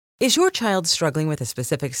Is your child struggling with a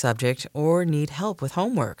specific subject or need help with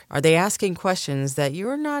homework? Are they asking questions that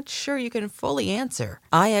you're not sure you can fully answer?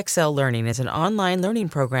 IXL Learning is an online learning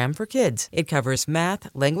program for kids. It covers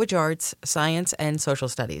math, language arts, science, and social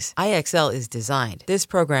studies. IXL is designed. This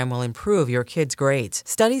program will improve your kids' grades.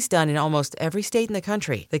 Studies done in almost every state in the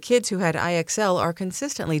country. The kids who had IXL are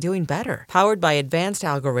consistently doing better. Powered by advanced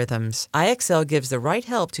algorithms, IXL gives the right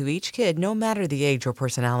help to each kid no matter the age or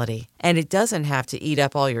personality. And it doesn't have to eat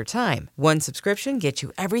up all your time. One subscription gets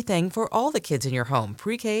you everything for all the kids in your home,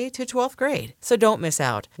 pre-K to 12th grade. So don't miss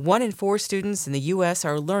out. 1 in 4 students in the U.S.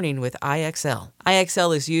 are learning with IXL.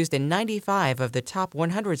 IXL is used in 95 of the top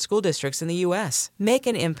 100 school districts in the U.S. Make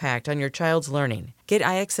an impact on your child's learning. Get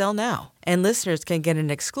IXL now. And listeners can get an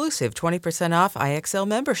exclusive 20% off IXL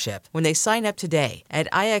membership when they sign up today at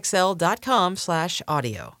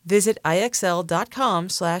IXL.com/audio. Visit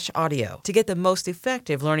IXL.com/audio to get the most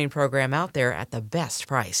effective learning program out there at the best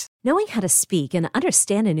price. Knowing how to speak and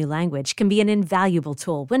understand a new language can be an invaluable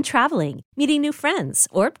tool when traveling, meeting new friends,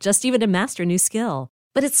 or just even to master a new skill.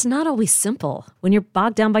 But it's not always simple when you're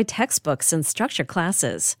bogged down by textbooks and structured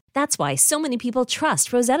classes. That's why so many people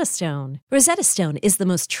trust Rosetta Stone. Rosetta Stone is the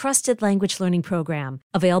most trusted language learning program,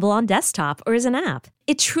 available on desktop or as an app.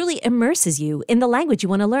 It truly immerses you in the language you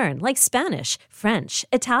want to learn, like Spanish, French,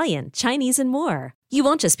 Italian, Chinese, and more. You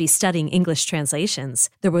won't just be studying English translations.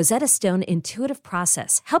 The Rosetta Stone intuitive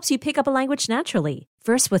process helps you pick up a language naturally,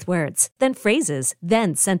 first with words, then phrases,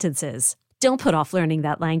 then sentences. Don't put off learning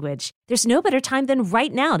that language. There's no better time than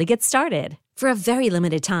right now to get started. For a very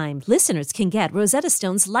limited time, listeners can get Rosetta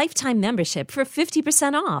Stone's lifetime membership for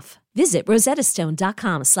 50% off. Visit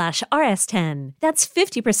rosettastone.com/rs10. That's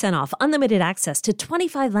 50% off unlimited access to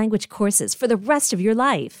 25 language courses for the rest of your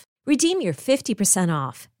life. Redeem your 50%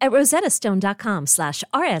 off at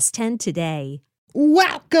rosettastone.com/rs10 today.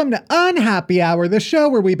 Welcome to Unhappy Hour, the show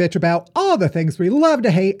where we bitch about all the things we love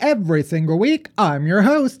to hate every single week. I'm your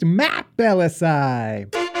host, Matt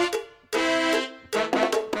Belisai.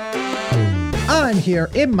 I'm here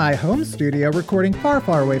in my home studio recording far,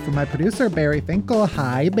 far away from my producer, Barry Finkel.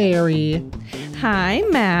 Hi, Barry. Hi,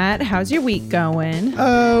 Matt. How's your week going?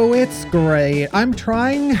 Oh, it's great. I'm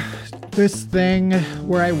trying this thing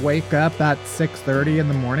where I wake up at 6:30 in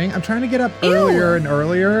the morning. I'm trying to get up earlier and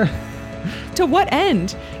earlier. To what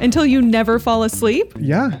end? Until you never fall asleep?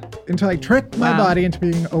 Yeah, until I trick my body into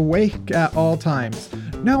being awake at all times.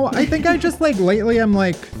 No, I think I just lately I'm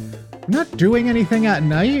not doing anything at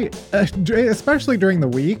night, especially during the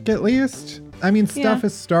week at least. I mean, stuff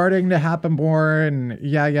is starting to happen more and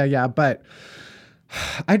but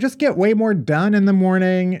I just get way more done in the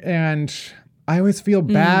morning and I always feel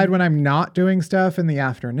bad when I'm not doing stuff in the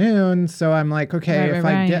afternoon. So I'm like, okay, if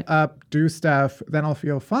I get up, do stuff, then I'll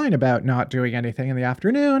feel fine about not doing anything in the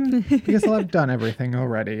afternoon because I'll have done everything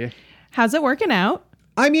already. How's it working out?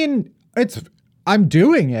 I mean, I'm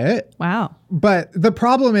doing it. Wow. But the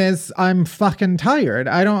problem is I'm fucking tired.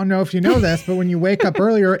 I don't know if you know this, but when you wake up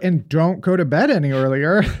earlier and don't go to bed any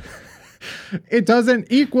earlier, it doesn't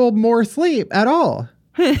equal more sleep at all.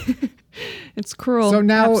 It's cruel. So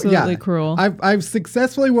now, absolutely cruel. I've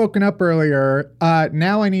successfully woken up earlier.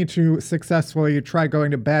 Now I need to successfully try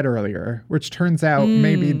going to bed earlier, which turns out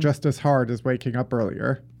maybe just as hard as waking up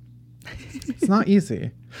earlier. It's not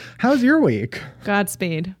easy. How's your week?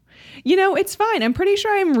 Godspeed. You know, it's fine. I'm pretty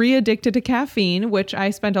sure I'm re-addicted to caffeine, which I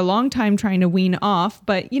spent a long time trying to wean off.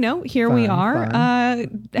 But, here we are,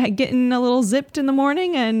 getting a little zipped in the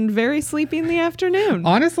morning and very sleepy in the afternoon.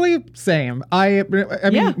 Honestly, same. I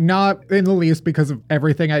mean, not in the least because of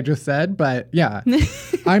everything I just said, but yeah.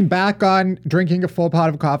 I'm back on drinking a full pot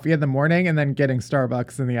of coffee in the morning and then getting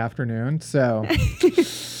Starbucks in the afternoon. So...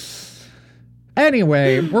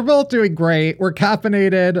 Anyway, we're both doing great. We're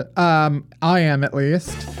caffeinated. I am at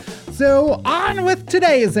least. So on with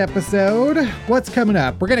today's episode. What's coming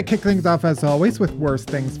up? We're going to kick things off as always with Worst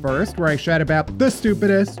Things First, where I chat about the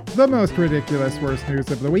stupidest, the most ridiculous worst news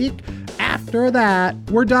of the week. After that,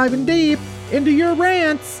 we're diving deep into your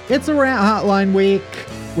rants. It's a rant hotline week.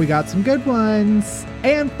 We got some good ones.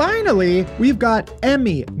 And finally, we've got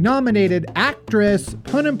Emmy-nominated actress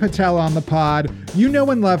Poonam Patel on the pod. You know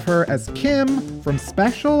and love her as Kim from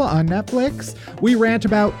Special on Netflix. We rant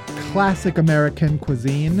about classic American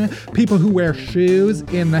cuisine, people who wear shoes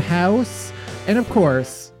in the house, and of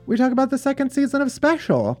course, we talk about the second season of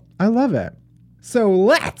Special. I love it. So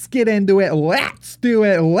let's get into it. Let's do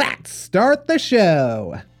it. Let's start the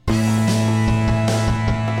show.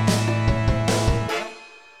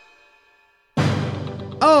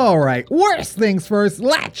 All right, worst things first,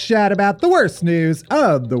 let's chat about the worst news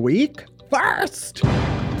of the week. First,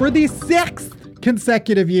 for the 6th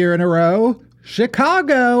consecutive year in a row,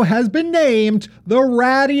 Chicago has been named the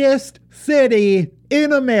rattiest city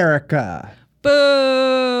in America.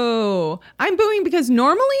 Boo! I'm booing because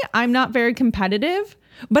normally I'm not very competitive,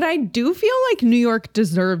 but I do feel like New York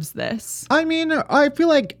deserves this. I mean, I feel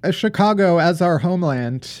like Chicago as our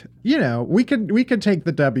homeland, you know, we could take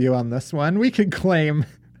the W on this one. We could claim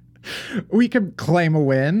a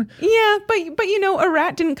win. Yeah, but you know, a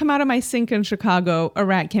rat didn't come out of my sink in Chicago. A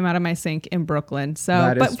rat came out of my sink in Brooklyn. So,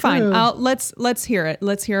 that but is fine. true. Let's hear it.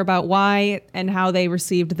 Let's hear about why and how they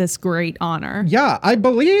received this great honor. Yeah, I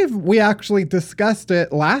believe we actually discussed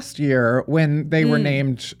it last year when they were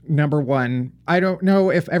named number one. I don't know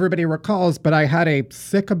if everybody recalls, but I had a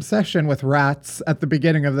sick obsession with rats at the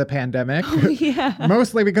beginning of the pandemic. Oh, yeah.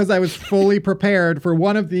 Mostly because I was fully prepared for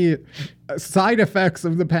one of the side effects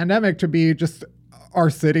of the pandemic to be just our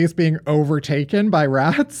cities being overtaken by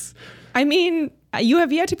rats. I mean, you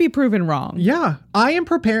have yet to be proven wrong. Yeah, I am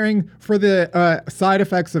preparing for the side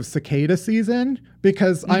effects of cicada season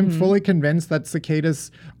because I'm fully convinced that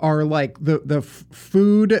cicadas are like the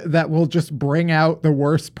food that will just bring out the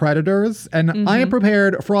worst predators. And I am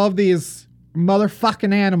prepared for all of these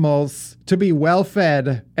motherfucking animals to be well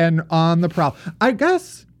fed and on the prowl. I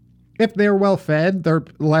guess if they're well fed, they're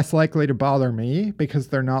less likely to bother me because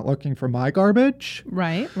they're not looking for my garbage.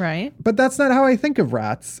 Right. But that's not how I think of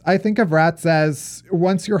rats. I think of rats as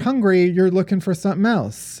once you're hungry, you're looking for something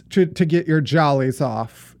else to get your jollies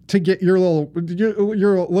off, to get your little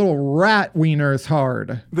rat wieners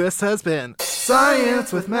hard. This has been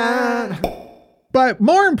Science with Matt. But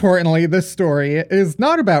more importantly, this story is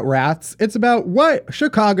not about rats. It's about what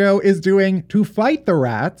Chicago is doing to fight the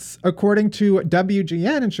rats. According to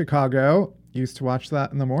WGN in Chicago, used to watch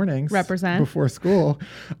that in the mornings. Represent. Before school.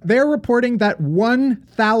 They're reporting that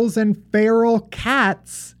 1,000 feral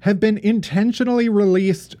cats have been intentionally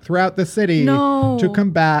released throughout the city to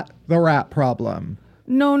combat the rat problem.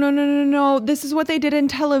 No. This is what they did in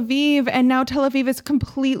Tel Aviv, and now Tel Aviv is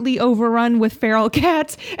completely overrun with feral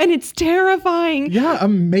cats, and it's terrifying. Yeah,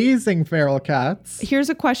 amazing feral cats. Here's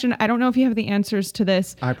a question. I don't know if you have the answers to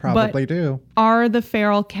this. I probably do. Are the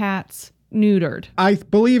feral cats neutered? I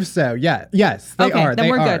believe so. Yeah. Yes, they are. Then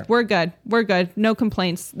they we're are. good. We're good. No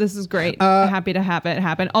complights. This is great. Happy to have it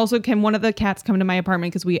happen. Also, can one of the cats come to my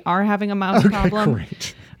apartment because we are having a mouse problem?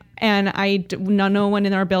 Great. And no one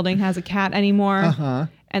in our building has a cat anymore.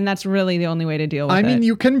 And that's really the only way to deal with it. I mean,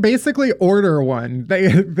 you can basically order one.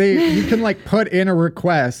 You can like put in a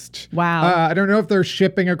request. Wow. I don't know if they're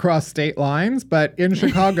shipping across state lines, but in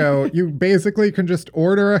Chicago, you basically can just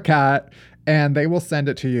order a cat and they will send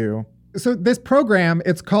it to you. So this program,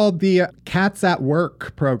 it's called the Cats at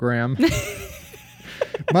Work program.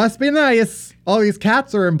 Must be nice. All these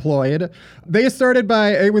cats are employed.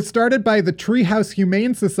 It was started by the Treehouse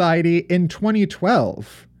Humane Society in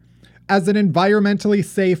 2012 as an environmentally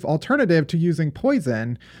safe alternative to using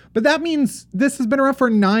poison. But that means this has been around for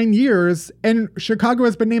 9 years, and Chicago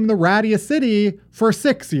has been named the rattiest city for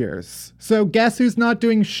 6 years. So guess who's not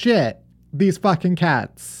doing shit? These fucking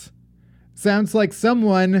cats. Sounds like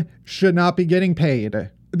someone should not be getting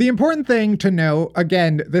paid. The important thing to know,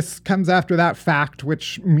 again, this comes after that fact,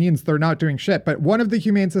 which means they're not doing shit, but one of the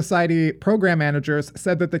Humane Society program managers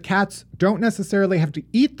said that the cats don't necessarily have to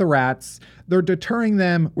eat the rats. They're deterring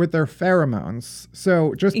them with their pheromones.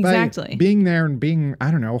 So just by being there and being,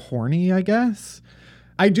 I don't know, horny, I guess.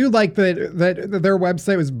 I do like that their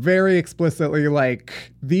website was very explicitly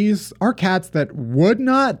like, these are cats that would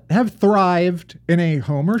not have thrived in a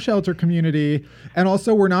home or shelter community. And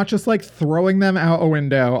also, we're not just like throwing them out a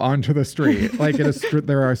window onto the street. Like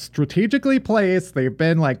they are strategically placed. They've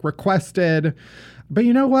been like requested. But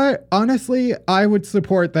you know what? Honestly, I would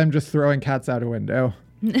support them just throwing cats out a window.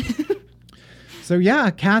 So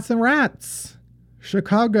yeah, cats and rats.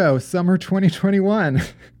 Chicago, summer 2021.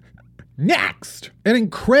 Next, an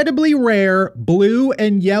incredibly rare blue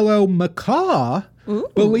and yellow macaw,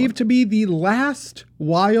 believed to be the last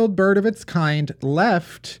wild bird of its kind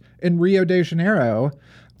left in Rio de Janeiro.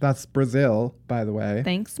 That's Brazil, by the way.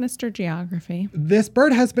 Thanks, Mr. Geography. This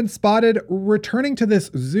bird has been spotted returning to this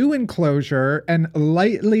zoo enclosure and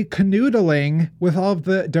lightly canoodling with all of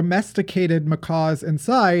the domesticated macaws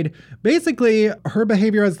inside. Basically, her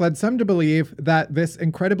behavior has led some to believe that this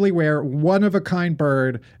incredibly rare, one-of-a-kind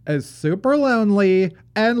bird is super lonely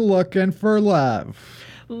and looking for love.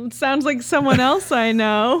 Sounds like someone else I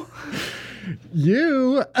know.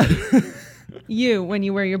 You, when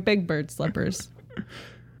you wear your big bird slippers.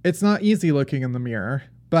 It's not easy looking in the mirror,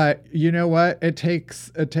 but you know what? It takes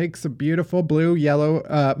a beautiful blue, yellow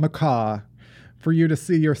macaw for you to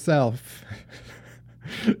see yourself.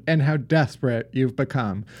 and how desperate you've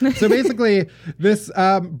become. So basically, this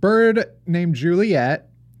bird named Juliet,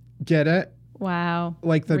 get it? Wow.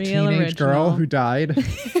 Like the Real teenage original. girl who died.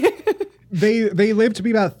 They lived to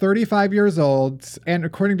be about 35 years old. And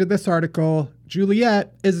according to this article,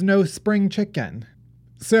 Juliet is no spring chicken.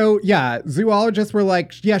 So yeah, zoologists were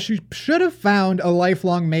like, yeah, she should have found a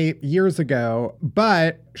lifelong mate years ago,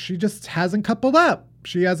 but she just hasn't coupled up.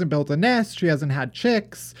 She hasn't built a nest. She hasn't had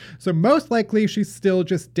chicks. So most likely she's still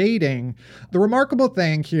just dating. The remarkable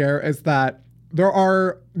thing here is that there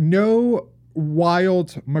are no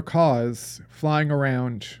wild macaws flying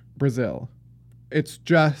around Brazil. It's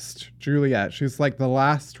just Juliet. She's like the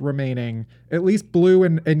last remaining, at least blue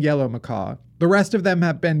and yellow macaw. The rest of them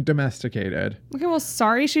have been domesticated. Okay, well,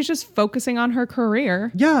 sorry, she's just focusing on her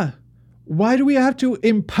career. Yeah. Why do we have to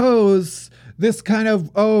impose this kind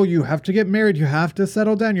of, oh, you have to get married, you have to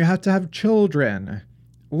settle down, you have to have children?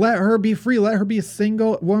 Let her be free. Let her be a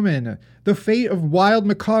single woman. The fate of wild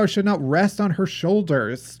macaw should not rest on her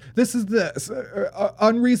shoulders. This is the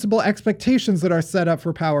unreasonable expectations that are set up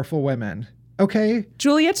for powerful women. Okay?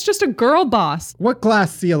 Juliet's just a girl boss. What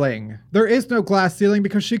glass ceiling? There is no glass ceiling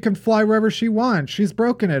because she can fly wherever she wants. She's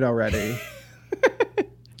broken it already.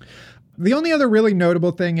 The only other really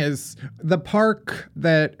notable thing is the park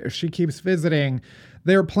that she keeps visiting.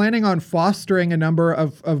 They're planning on fostering a number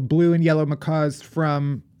of blue and yellow macaws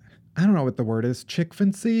from, I don't know what the word is,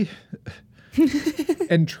 chickfancy,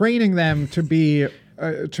 and training them to be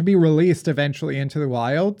released eventually into the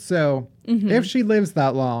wild. So if she lives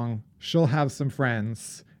that long, she'll have some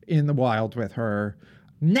friends in the wild with her.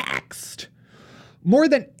 Next, more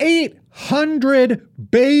than 800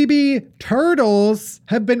 baby turtles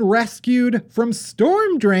have been rescued from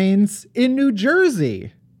storm drains in New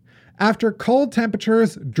Jersey after cold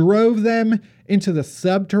temperatures drove them into the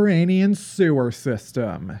subterranean sewer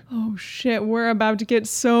system. Oh shit, we're about to get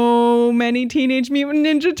so many Teenage Mutant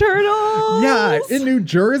Ninja Turtles. Yeah, in New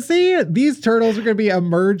Jersey, these turtles are going to be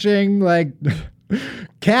emerging like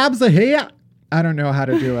cabs ahead. I don't know how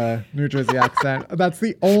to do a New Jersey accent. That's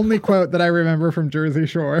the only quote that I remember from Jersey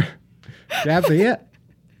Shore. Cabs ahead.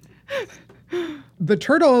 The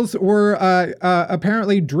turtles were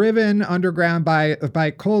apparently driven underground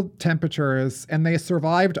by cold temperatures, and they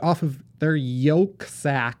survived off of their yolk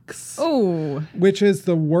sacs. Oh. Which is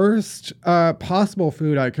the worst possible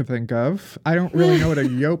food I could think of. I don't really know what a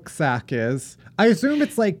yolk sac is. I assume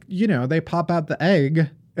it's like, they pop out the egg,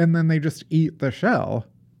 and then they just eat the shell.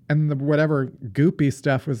 And whatever goopy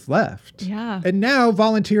stuff was left. Yeah. And now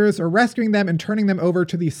volunteers are rescuing them and turning them over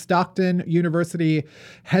to the Stockton University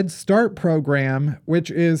Head Start program,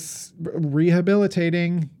 which is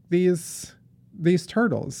rehabilitating these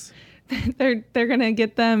turtles. They're going to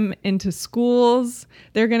get them into schools.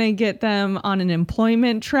 They're going to get them on an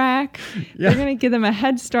employment track. Yeah. They're going to give them a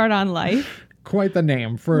head start on life. Quite the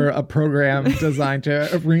name for a program designed to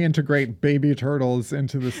reintegrate baby turtles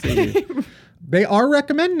into the sea. They are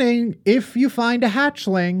recommending, if you find a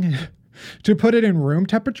hatchling, to put it in room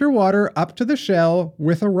temperature water up to the shell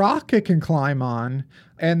with a rock it can climb on.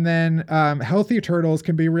 And then healthy turtles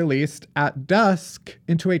can be released at dusk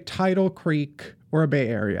into a tidal creek or a bay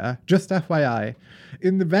area. Just FYI.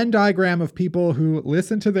 In the Venn diagram of people who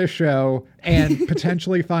listen to this show and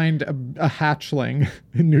potentially find a hatchling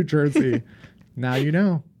in New Jersey, now you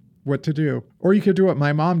know what to do. Or you could do what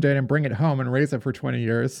my mom did and bring it home and raise it for 20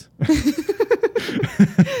 years.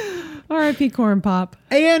 R.I.P. Corn Pop.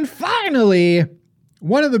 And finally,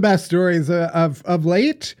 one of the best stories of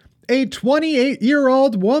late, a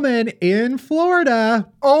 28-year-old woman in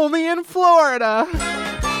Florida. Only in Florida.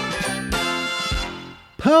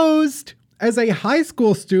 Posed as a high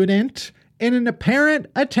school student in an apparent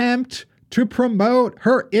attempt to promote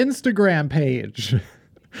her Instagram page.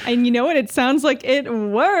 And you know what? It sounds like it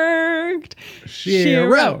worked.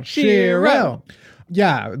 Shiro.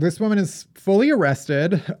 Yeah, this woman is fully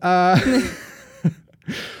arrested.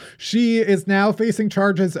 She is now facing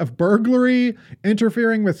charges of burglary,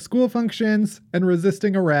 interfering with school functions, and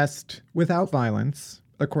resisting arrest without violence,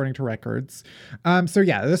 according to records.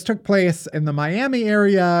 This took place in the Miami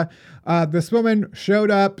area. This woman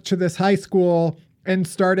showed up to this high school and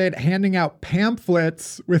started handing out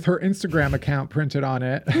pamphlets with her Instagram account printed on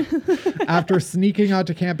it after sneaking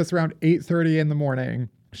onto campus around 8:30 in the morning.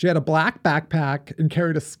 She had a black backpack and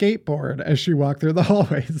carried a skateboard as she walked through the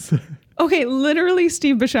hallways. Okay, literally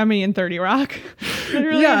Steve Buscemi in 30 Rock.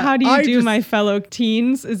 Literally, yeah, how do you do my fellow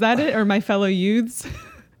teens? Is that it? Or my fellow youths?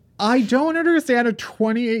 I don't understand. A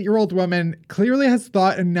 28-year-old woman clearly has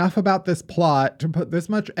thought enough about this plot to put this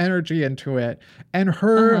much energy into it. And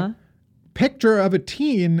her picture of a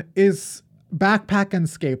teen is backpack and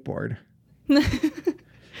skateboard.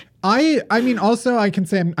 I mean, also I can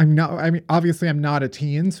say I'm not, I mean, obviously I'm not a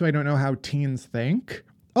teen, so I don't know how teens think.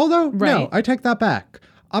 Although, no, I take that back.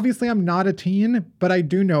 Obviously I'm not a teen, but I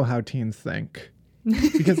do know how teens think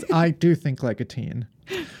because I do think like a teen.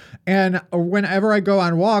 And whenever I go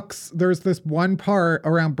on walks, there's this one part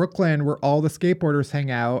around Brooklyn where all the skateboarders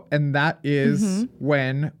hang out. And that is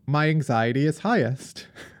when my anxiety is highest.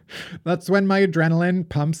 That's when my adrenaline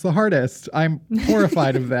pumps the hardest. I'm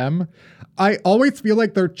horrified of them. I always feel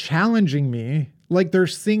like they're challenging me. Like they're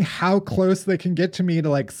seeing how close they can get to me to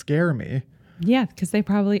like scare me. Yeah, because they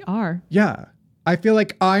probably are. Yeah. I feel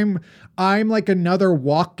like I'm like another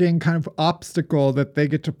walking kind of obstacle that they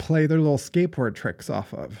get to play their little skateboard tricks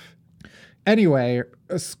off of. Anyway,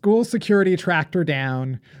 a school security tracked her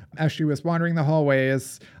down as she was wandering the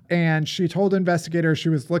hallways, and she told investigators she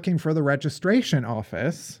was looking for the registration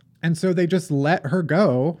office. And so they just let her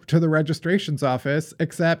go to the registration's office,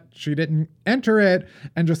 except she didn't enter it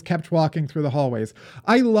and just kept walking through the hallways.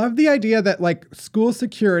 I love the idea that like school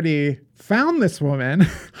security found this woman,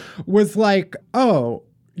 was like, oh,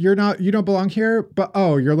 you don't belong here, but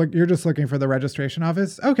oh, you're just looking for the registration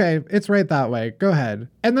office. Okay, it's right that way. Go ahead.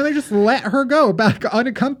 And then they just let her go back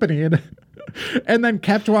unaccompanied. And then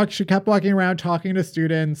she kept walking around talking to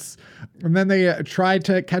students. And then they tried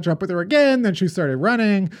to catch up with her again. Then she started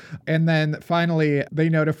running. And then finally they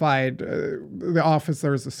notified the office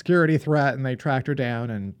there was a security threat, and they tracked her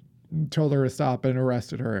down and told her to stop and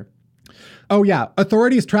arrested her. Oh yeah,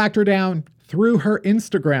 authorities tracked her down through her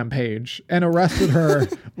Instagram page and arrested her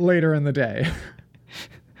later in the day.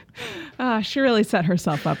 She really set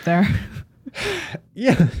herself up there.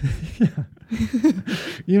 Yeah.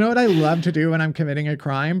 You know what I love to do when I'm committing a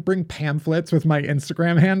crime? Bring pamphlets with my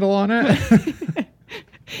Instagram handle on it.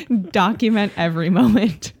 Document every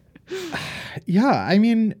moment. Yeah, I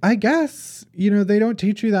mean, I guess, they don't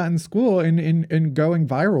teach you that in school, in going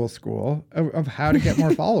viral school, of how to get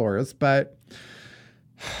more followers. But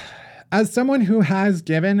as someone who has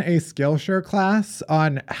given a Skillshare class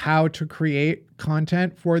on how to create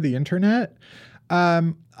content for the internet,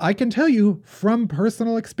 I can tell you from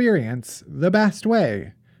personal experience, the best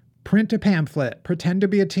way: print a pamphlet, pretend to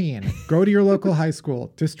be a teen, go to your local high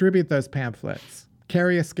school, distribute those pamphlets,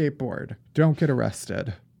 carry a skateboard, don't get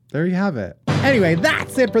arrested. There you have it. Anyway,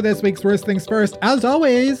 that's it for this week's Worst Things First. As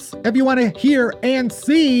always, if you want to hear and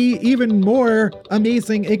see even more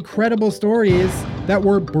amazing, incredible stories that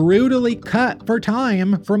were brutally cut for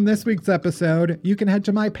time from this week's episode, you can head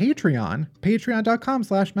to my Patreon,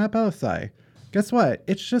 patreon.com/MattPelosi. Guess what?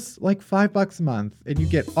 It's just like $5 a month, and you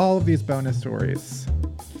get all of these bonus stories.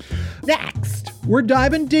 Next, we're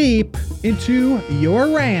diving deep into your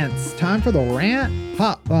rants. Time for the Rant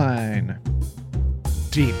Hotline.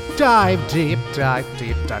 Deep dive, deep dive,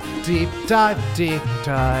 deep dive, deep dive, deep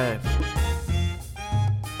dive.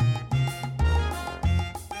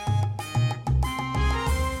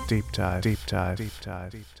 Deep dive, deep dive, deep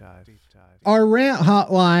dive, deep dive, deep dive. Our rant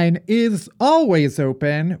hotline is always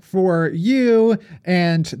open for you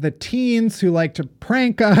and the teens who like to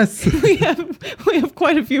prank us. We have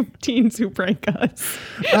quite a few teens who prank us.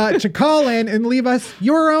 To call in and leave us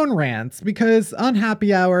your own rants, because on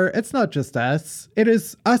Happy Hour, it's not just us. It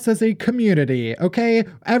is us as a community, okay?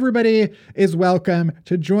 Everybody is welcome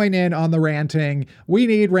to join in on the ranting. We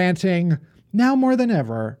need ranting now more than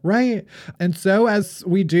ever, right? And so as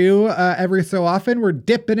we do every so often, we're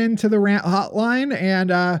dipping into the rant hotline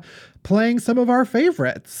and playing some of our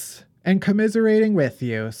favorites and commiserating with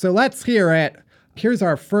you. So let's hear it. Here's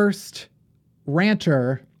our first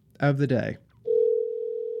ranter of the day.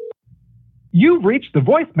 You've reached the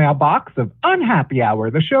voicemail box of Unhappy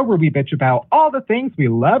Hour, the show where we bitch about all the things we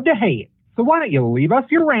love to hate. So why don't you leave us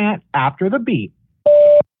your rant after the beep?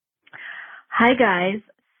 Hi, guys.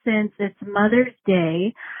 Since it's Mother's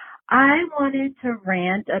Day, I wanted to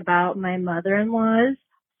rant about my mother-in-law's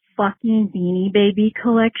fucking Beanie Baby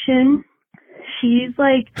collection. She's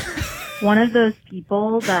like one of those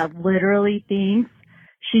people that literally thinks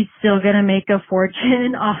she's still gonna make a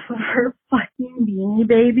fortune off of her fucking Beanie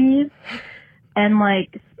Babies. And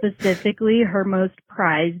like specifically her most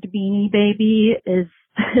prized Beanie Baby is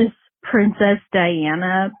this Princess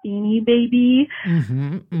Diana Beanie Baby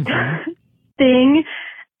thing.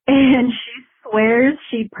 And she swears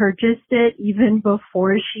she purchased it even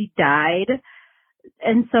before she died.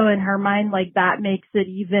 And so in her mind, like, that makes it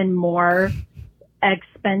even more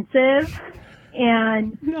expensive.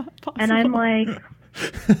 And I'm like,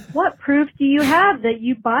 what proof do you have that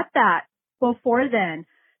you bought that before then?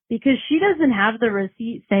 Because she doesn't have the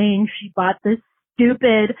receipt saying she bought this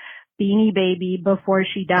stupid Beanie Baby before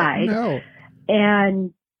she died. No.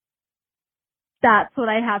 And that's what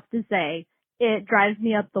I have to say. it drives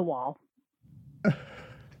me up the wall.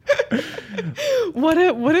 What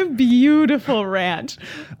a beautiful rant.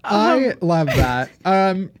 I love that.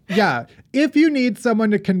 Yeah. If you need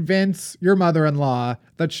someone to convince your mother-in-law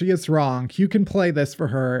that she is wrong, you can play this for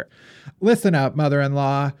her. Listen up,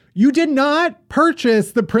 mother-in-law. You did not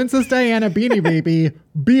purchase the Princess Diana Beanie Baby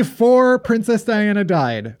before Princess Diana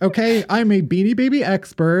died. Okay? I'm a Beanie Baby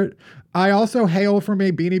expert. I also hail from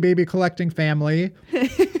a Beanie Baby collecting family.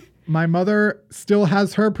 My mother still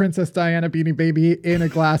has her Princess Diana Beanie Baby in a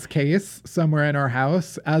glass case somewhere in our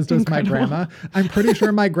house, as does my grandma. I'm pretty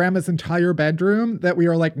sure my grandma's entire bedroom that we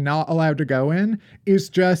are like not allowed to go in it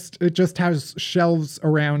just has shelves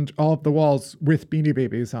around all of the walls with Beanie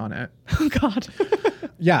Babies on it. Oh God.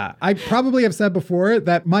 Yeah, I probably have said before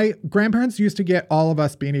that my grandparents used to get all of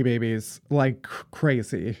us Beanie Babies like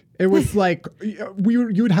crazy. It was like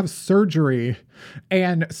you would have surgery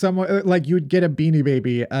and someone like you'd get a Beanie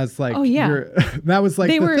Baby as like that was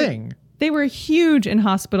like the thing. They were huge in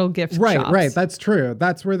hospital gift shops. Right. That's true.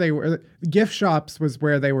 That's where they were. Gift shops was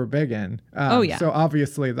where they were big in. So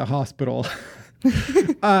obviously the hospital.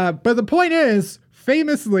 But the point is,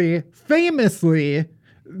 famously,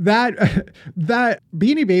 that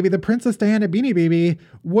Beanie Baby, the Princess Diana Beanie Baby,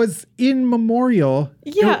 was in memorial.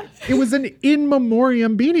 Yeah. It was an in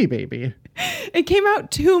memoriam Beanie Baby. It came out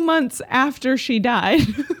 2 months after she died.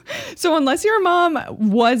 So unless your mom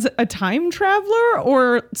was a time traveler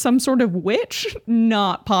or some sort of witch,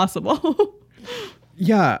 not possible.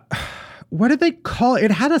 Yeah. What did they call it?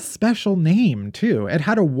 It had a special name, too. It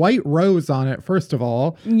had a white rose on it, first of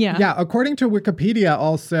all. Yeah. Yeah. According to Wikipedia,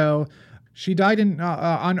 also, she died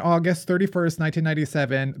on August 31st,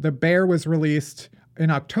 1997. The bear was released in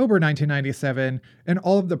October 1997. And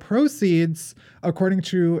all of the proceeds, according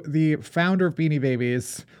to the founder of Beanie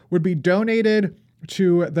Babies, would be donated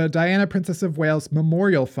to the Diana Princess of Wales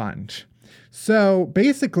Memorial Fund. So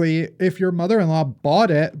basically, if your mother-in-law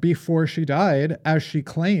bought it before she died, as she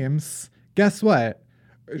claims, guess what?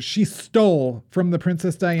 She stole from the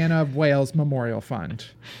Princess Diana of Wales Memorial Fund.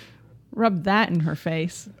 Rub that in her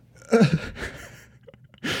face.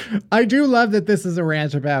 I do love that this is a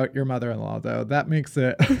rant about your mother-in-law, though. That makes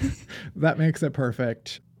it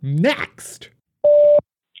perfect. Next.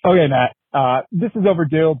 Okay, Matt. This is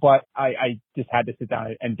overdue, but I just had to sit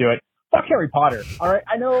down and do it. Fuck Harry Potter. All right.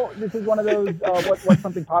 I know this is one of those what's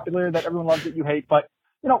something popular that everyone loves that you hate, but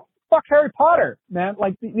fuck Harry Potter, man.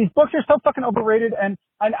 Like these books are so fucking overrated, and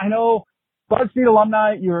I know BuzzFeed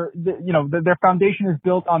alumni, their foundation is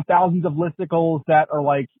built on thousands of listicles that are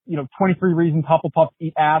like, 23 reasons Hufflepuff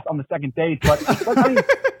eat ass on the second date. But I mean,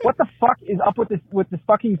 what the fuck is up with this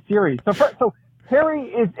fucking series? So Harry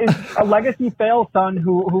is a legacy fail son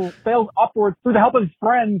who fails upwards through the help of his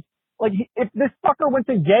friends. Like, if this fucker went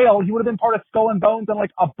to Yale, he would have been part of Skull and Bones and like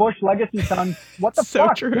a Bush legacy son. What the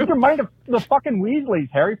fuck? True. Keep your mind of the fucking Weasleys,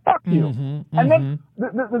 Harry. Fuck you. And then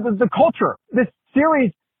the culture. This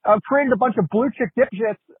series created a bunch of blue chick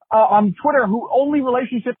dipshits on Twitter who only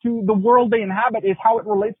relationship to the world they inhabit is how it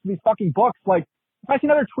relates to these fucking books. Like, if I see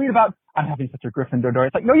another tweet about, I'm having such a Gryffindor door,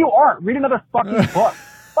 it's like, no, you aren't. Read another fucking book.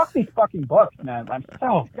 Fuck these fucking books, man. I'm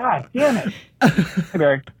so, god damn it. Hey,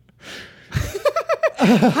 Barry.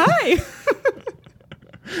 Hi.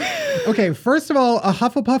 Okay, first of all, a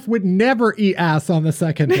Hufflepuff would never eat ass on the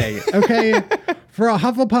second date, okay? For a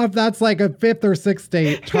Hufflepuff, that's like a 5th or 6th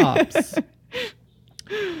date tops.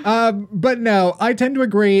 But no, I tend to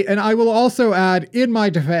agree. And I will also add, in my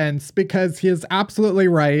defense, because he is absolutely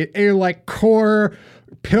right, a like core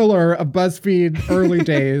pillar of BuzzFeed early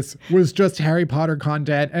days was just Harry Potter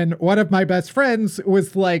content. And one of my best friends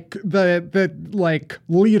was like the like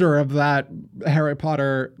leader of that Harry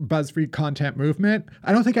Potter BuzzFeed content movement.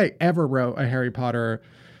 I don't think I ever wrote a Harry Potter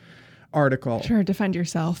article. Sure, defend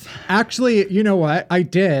yourself. Actually, you know what? I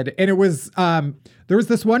did. And it was, there was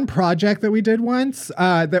this one project that we did once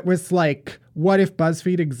that was like, what if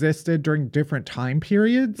BuzzFeed existed during different time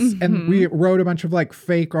periods? Mm-hmm. And we wrote a bunch of like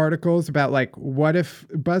fake articles about like, what if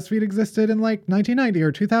BuzzFeed existed in like 1990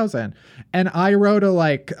 or 2000? And I wrote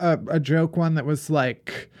a joke one that was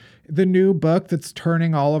like, the new book that's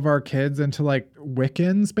turning all of our kids into like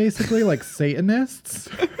Wiccans, basically, like Satanists.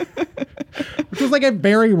 Which was like a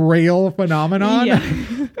very real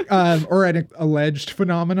phenomenon, or an alleged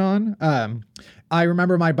phenomenon. I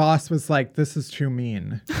remember my boss was like, this is too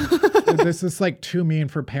mean. This is like too mean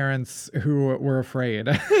for parents who were afraid.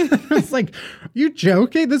 It's like, you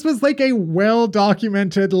joking? This was like a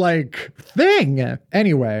well-documented like thing.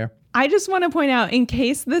 Anyway, I just want to point out, in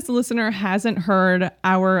case this listener hasn't heard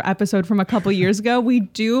our episode from a couple years ago, we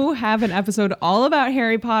do have an episode all about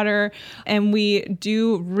Harry Potter, and we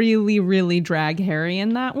do really, really drag Harry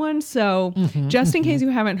in that one. So just in case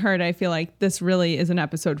you haven't heard, I feel like this really is an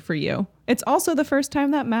episode for you. It's also the first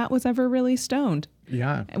time that Matt was ever really stoned.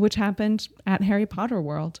 Yeah. Which happened at Harry Potter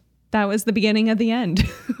World. That was the beginning of the end.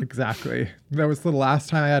 Exactly. That was the last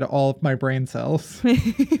time I had all of my brain cells.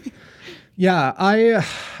 Yeah, I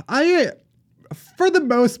for the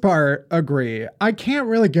most part agree. I can't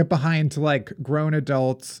really get behind like grown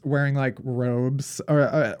adults wearing like robes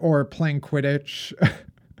or playing Quidditch,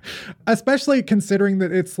 especially considering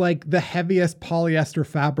that it's like the heaviest polyester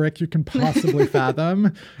fabric you can possibly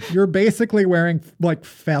fathom. You're basically wearing like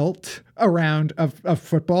felt around a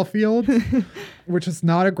football field, which is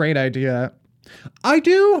not a great idea. I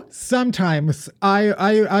do sometimes.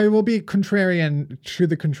 I will be contrarian to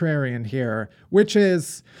the contrarian here, which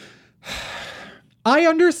is I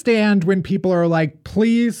understand when people are like,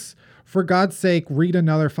 please, for God's sake, read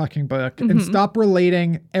another fucking book and stop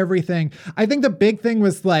relating everything. I think the big thing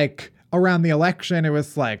was like around the election, it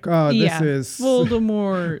was like, oh, this is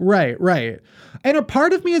Voldemort. Right. And a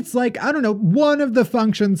part of me, it's like, I don't know, one of the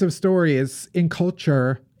functions of stories in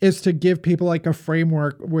culture is to give people like a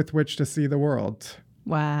framework with which to see the world.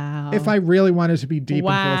 Wow. If I really wanted to be deep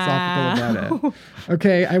and philosophical about it.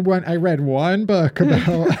 Okay, I read one book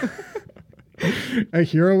about a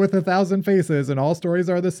hero with 1,000 faces and all stories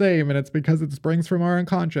are the same, and it's because it springs from our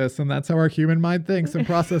unconscious, and that's how our human mind thinks and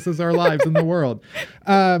processes our lives in the world.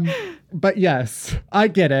 But yes, I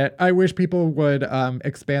get it. I wish people would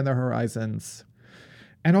expand their horizons.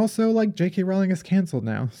 And also, like, J.K. Rowling is canceled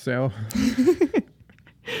now, so...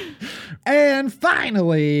 And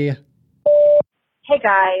finally... Hey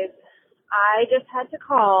guys, I just had to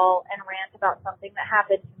call and rant about something that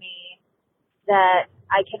happened to me that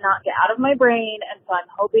I cannot get out of my brain, and so I'm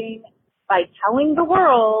hoping by telling the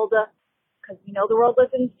world, because you know the world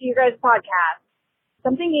listens to your guys' podcast,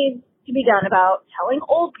 something needs to be done about telling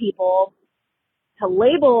old people to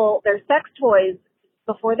label their sex toys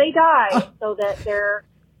before they die so that their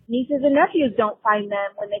nieces and nephews don't find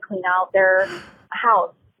them when they clean out their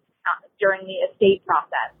house during the estate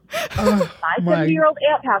process. My 70-year-old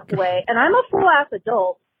aunt passed away, and I'm a full-ass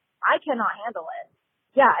adult. I cannot handle it.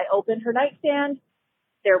 Yeah, I opened her nightstand.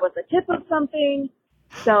 There was a tip of something.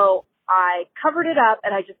 So I covered it up,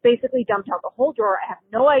 and I just basically dumped out the whole drawer. I have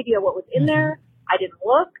no idea what was in there. I didn't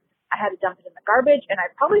look. I had to dump it in the garbage, and I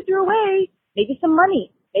probably threw away maybe some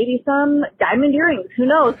money, maybe some diamond earrings. Who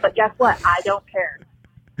knows? But guess what? I don't care,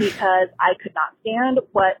 because I could not stand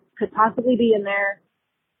what could possibly be in there.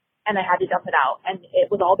 And I had to dump it out. And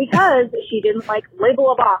it was all because she didn't like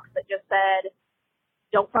label a box that just said,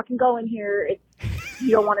 don't fucking go in here.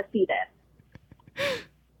 You don't want to see this.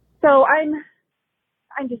 So I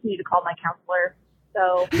just need to call my counselor.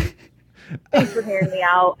 So thanks for hearing me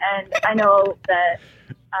out. And I know that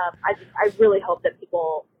I really hope that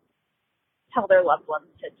people tell their loved ones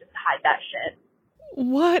to just hide that shit.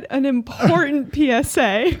 What an important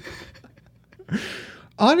PSA.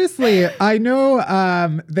 Honestly, I know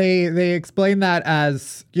they explain that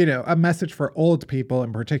as, you know, a message for old people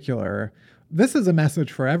in particular. This is a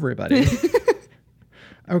message for everybody.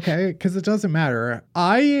 Okay, because it doesn't matter.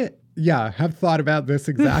 I have thought about this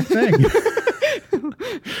exact thing.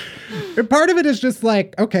 Part of it is just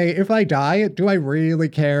like, okay, if I die, do I really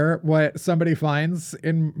care what somebody finds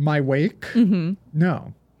in my wake?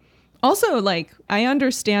 No. Also, like, I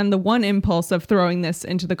understand the one impulse of throwing this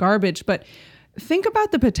into the garbage, but think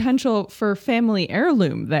about the potential for family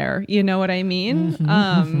heirloom there. You know what I mean?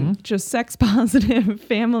 Just sex positive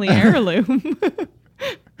family heirloom.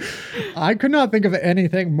 I could not think of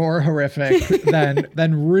anything more horrific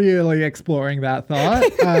than really exploring that thought.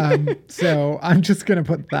 So I'm just going to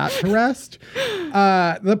put that to rest.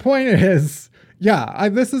 The point is,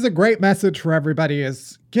 this is a great message for everybody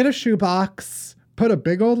is get a shoebox, put a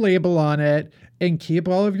big old label on it, and keep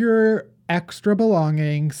all of your extra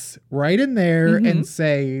belongings right in there and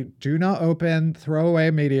say, do not open, throw away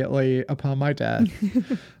immediately upon my death.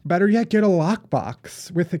 Better yet, get a lockbox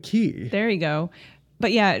with a key. There you go.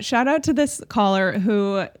 But yeah, shout out to this caller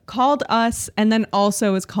who called us and then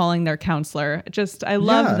also is calling their counselor. I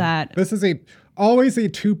love that. This is always a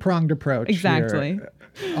two-pronged approach. Exactly. Here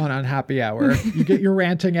on Unhappy Hour. You get your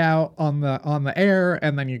ranting out on the air,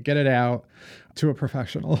 and then you get it out to a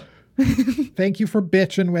professional. Thank you for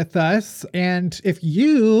bitching with us. And if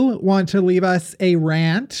you want to leave us a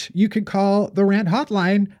rant, you can call the rant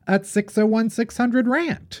hotline at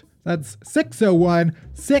 601-600-RANT. That's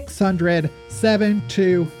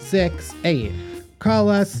 601-600-7268. Call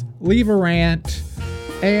us, leave a rant.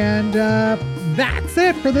 And that's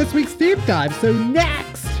it for this week's Deep Dive. So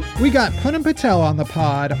next, we got Poonam Patel on the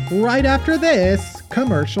pod right after this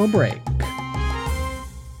commercial break.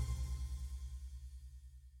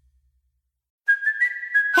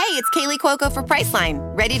 Hey, it's Kaylee Cuoco for Priceline.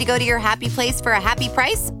 Ready to go to your happy place for a happy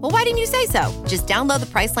price? Well, why didn't you say so? Just download the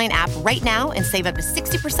Priceline app right now and save up to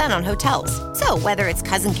 60% on hotels. So whether it's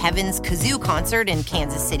Cousin Kevin's Kazoo Concert in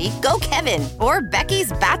Kansas City, go Kevin, or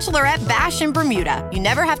Becky's Bachelorette Bash in Bermuda, you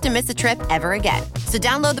never have to miss a trip ever again. So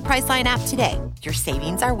download the Priceline app today. Your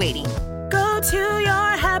savings are waiting. Go to your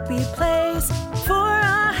happy place for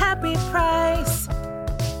a happy price.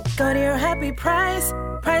 Go to your happy price,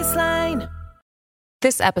 Priceline.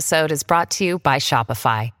 This episode is brought to you by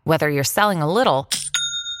Shopify. Whether you're selling a little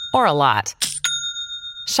or a lot,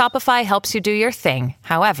 Shopify helps you do your thing,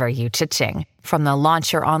 however you cha-ching. From the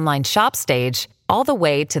launch your online shop stage, all the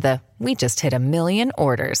way to the we just hit 1 million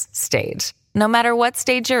orders stage. No matter what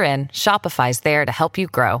stage you're in, Shopify's there to help you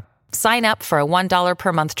grow. Sign up for a $1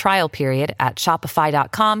 per month trial period at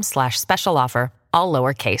shopify.com/special offer, all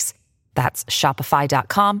lowercase. That's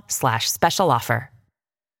shopify.com/special offer.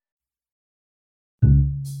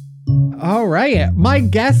 All right. My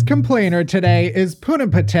guest complainer today is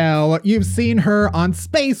Poonam Patel. You've seen her on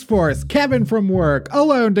Space Force, Kevin from Work,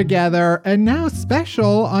 Alone Together, and now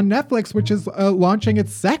Special on Netflix, which is launching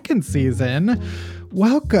its second season.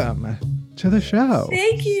 Welcome to the show.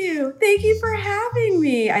 Thank you. Thank you for having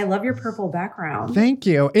me. I love your purple background. Thank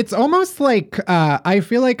you. It's almost like I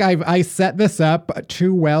feel like I set this up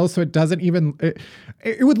too well, so it doesn't even...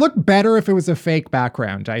 It would look better if it was a fake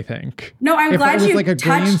background, I think. No, I'm glad you touched... If it was like a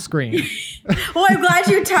green screen. Well, I'm glad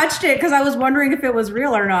you touched it because I was wondering if it was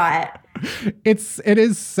real or not. It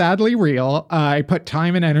is sadly real. I put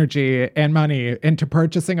time and energy and money into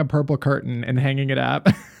purchasing a purple curtain and hanging it up.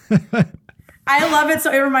 I love it.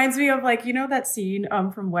 So it reminds me of that scene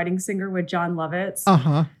from Wedding Singer with John Lovitz.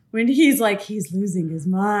 Uh-huh. When he's losing his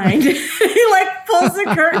mind. He pulls the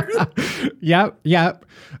curtain. Yep.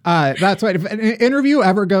 That's what, if an interview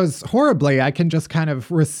ever goes horribly, I can just kind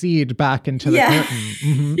of recede back into the curtain.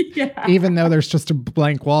 Mm-hmm. Yeah. Even though there's just a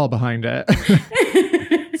blank wall behind it.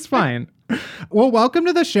 It's fine. Well, welcome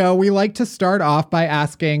to the show. We like to start off by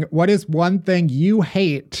asking, what is one thing you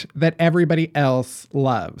hate that everybody else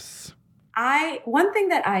loves? One thing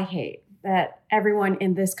that I hate that everyone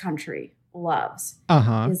in this country loves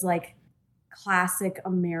is classic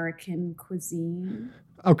American cuisine.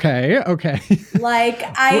 Okay.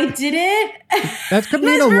 I didn't. That could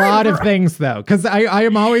mean a lot of things, though, because I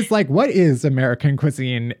am always like, what is American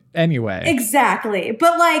cuisine anyway? Exactly.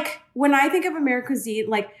 But when I think of American cuisine,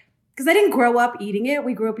 because I didn't grow up eating it.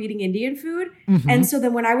 We grew up eating Indian food. Mm-hmm. And so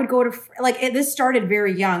then when I would go to, this started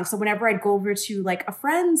very young. So whenever I'd go over to a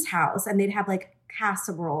friend's house and they'd have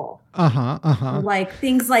casserole.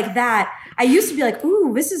 Things like that. I used to be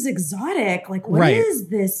ooh, this is exotic. What is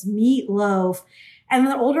this meatloaf? And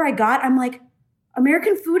the older I got, I'm like,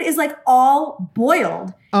 American food is all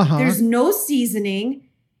boiled. There's no seasoning.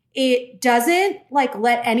 It doesn't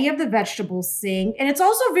let any of the vegetables sing. And it's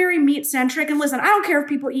also very meat centric. And listen, I don't care if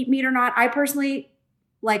people eat meat or not. I personally,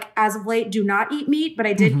 as of late, do not eat meat, but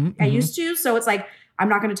I did, I used to. So it's I'm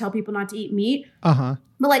not going to tell people not to eat meat.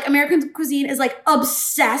 But American cuisine is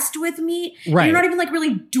obsessed with meat. Right. You're not even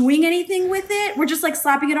really doing anything with it. We're just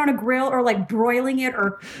slapping it on a grill or broiling it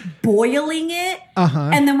or boiling it.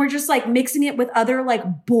 And then we're just mixing it with other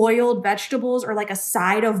boiled vegetables or a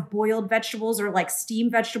side of boiled vegetables or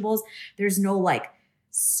steamed vegetables. There's no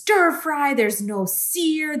stir fry. There's no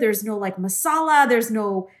sear. There's no masala. There's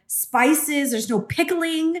no spices. There's no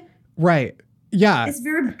pickling. Right. Yeah. It's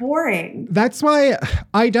very boring. That's why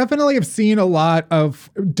I definitely have seen a lot of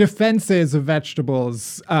defenses of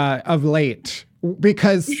vegetables of late,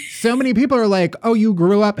 because so many people are like, oh, you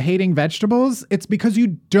grew up hating vegetables? It's because you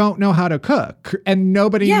don't know how to cook, and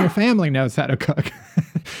nobody in your family knows how to cook.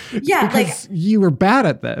 Because you were bad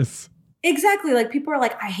at this. Exactly. People are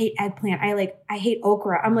I hate eggplant. I hate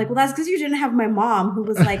okra. I'm well, that's because you didn't have my mom who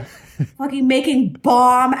was fucking making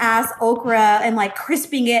bomb ass okra and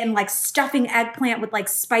crisping it and stuffing eggplant with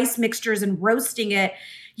spice mixtures and roasting it.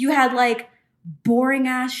 You had boring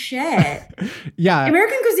ass shit. Yeah.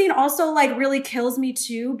 American cuisine also really kills me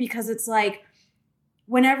too, because it's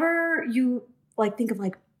whenever you think of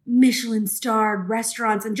Michelin starred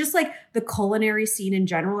restaurants and just the culinary scene in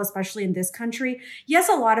general, especially in this country. Yes,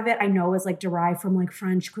 a lot of it I know is derived from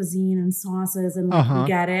French cuisine and sauces and we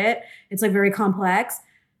get it. It's very complex.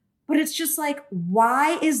 But it's just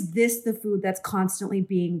why is this the food that's constantly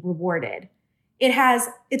being rewarded?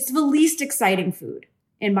 It's the least exciting food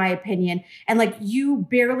in my opinion. And like you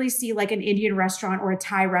barely see like an Indian restaurant or a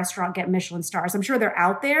Thai restaurant get Michelin stars. I'm sure they're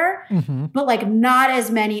out there, but like not as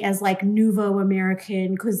many as like nouveau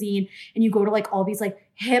American cuisine. And you go to like all these like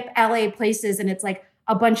hip LA places and it's like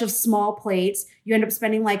a bunch of small plates. You end up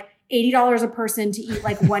spending like $80 a person to eat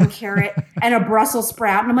like one carrot and a Brussels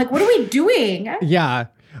sprout. And I'm like, what are we doing? Yeah.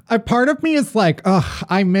 A part of me is like, oh,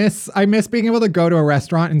 I miss being able to go to a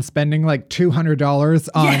restaurant and spending like $200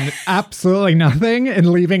 on absolutely nothing and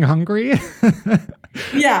leaving hungry.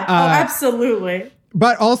 Yeah, absolutely.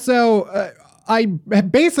 But also, I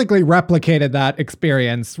basically replicated that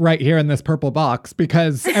experience right here in this purple box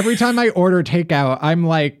because every time I order takeout, I'm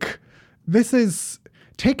like, this is...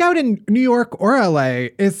 Takeout in New York or LA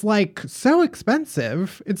is like so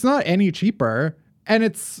expensive. It's not any cheaper. And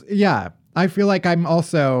it's, yeah, I feel like I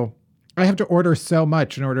have to order so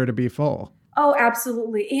much in order to be full. Oh,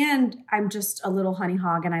 absolutely. And I'm just a little honey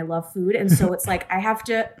hog and I love food. And so it's like, I have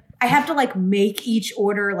to like make each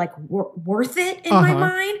order like worth it in my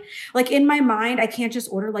mind. Like in my mind, I can't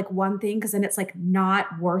just order like one thing because then it's like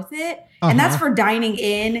not worth it. And that's for dining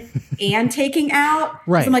in and taking out.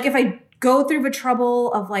 Right. So I'm like, if I go through the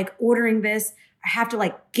trouble of like ordering this, I have to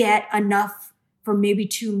like get enough for maybe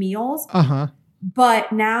 2 meals.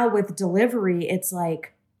 But now with delivery, it's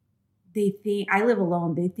like they think I live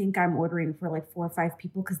alone. They think I'm ordering for like 4 or 5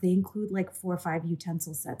 people because they include like 4 or 5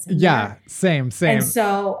 utensil sets in there. Same. And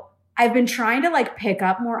so I've been trying to like pick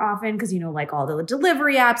up more often because, you know, like all the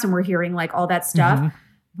delivery apps and we're hearing like all that stuff.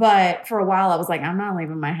 But for a while I was like, I'm not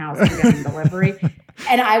leaving my house to get delivery.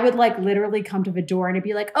 And I would like literally come to the door and it'd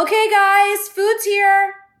be like, okay, guys, food's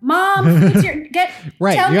here. Mom, food's here.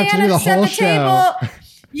 Tell Nana to set the table.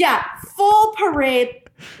 Yeah, full parade.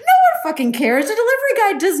 No one fucking cares. The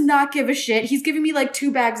delivery guy does not give a shit. He's giving me like 2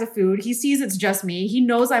 bags of food. He sees it's just me. He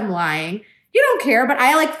knows I'm lying. You don't care. But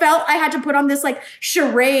I like felt I had to put on this like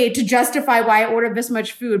charade to justify why I ordered this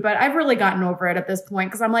much food. But I've really gotten over it at this point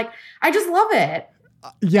because I'm like, I just love it.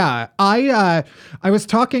 Yeah, I was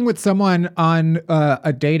talking with someone on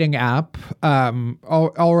a dating app.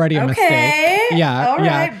 Already a mistake. Yeah, all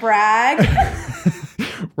right, brag.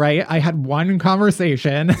 Right, I had one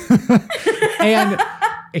conversation, and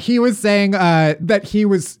he was saying that he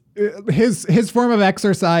was his form of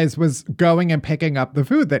exercise was going and picking up the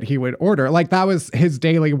food that he would order. Like that was his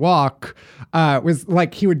daily walk. Was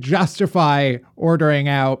like he would justify ordering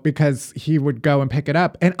out because he would go and pick it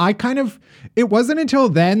up. And it wasn't until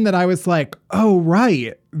then that I was like, oh,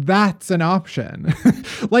 right, that's an option.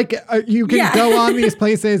 Like you can go on these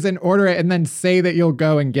places and order it and then say that you'll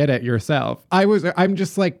go and get it yourself. I'm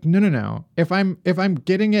just like, no. If I'm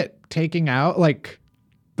getting it taking out, like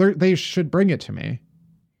they should bring it to me.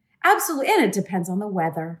 Absolutely. And it depends on the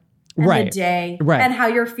weather and the day and how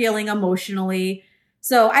you're feeling emotionally.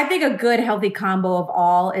 So I think a good, healthy combo of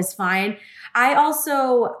all is fine. I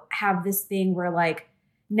also have this thing where like,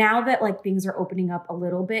 now that like things are opening up a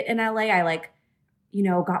little bit in LA, I like, you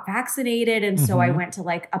know, got vaccinated. And so I went to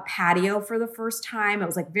like a patio for the first time. It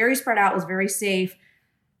was like very spread out. It was very safe.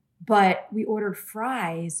 But we ordered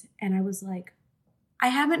fries and I was like, I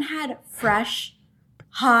haven't had fresh,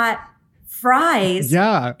 hot fries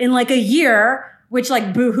in like a year, which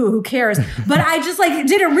like boo-hoo, who cares? But I just like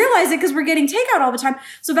didn't realize it because we're getting takeout all the time.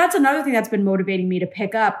 So that's another thing that's been motivating me to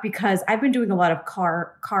pick up because I've been doing a lot of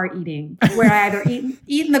car eating where I either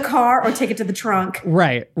eat in the car or take it to the trunk.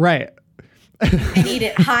 Right. And eat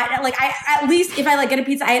it hot. Like I at least if I like get a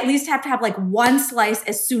pizza, I at least have to have like one slice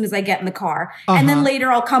as soon as I get in the car. And then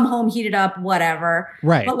later I'll come home, heat it up, whatever.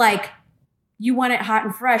 Right. But like you want it hot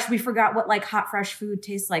and fresh. We forgot what like hot, fresh food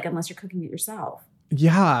tastes like unless you're cooking it yourself.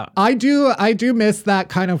 Yeah, I do miss that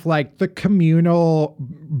kind of like the communal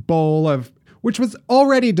bowl of, which was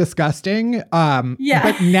already disgusting.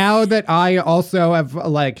 But now that I also have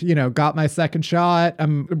like, you know, got my second shot,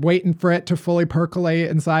 I'm waiting for it to fully percolate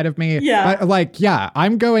inside of me. Yeah. But like,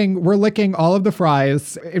 we're licking all of the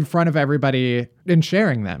fries in front of everybody and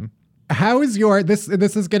sharing them. How is this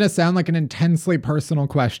is going to sound like an intensely personal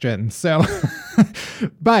question. So,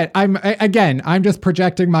 but I'm just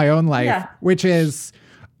projecting my own life, which is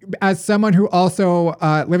as someone who also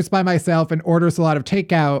lives by myself and orders a lot of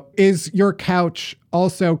takeout, is your couch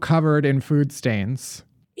also covered in food stains?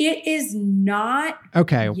 It is not.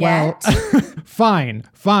 Okay, yet. Well, fine.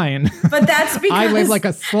 But that's because I live like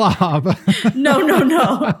a slob.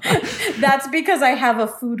 No. That's because I have a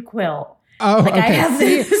food quilt. Oh, like okay. I have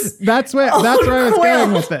this that's where I was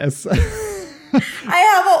going with this. I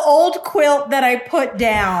have an old quilt that I put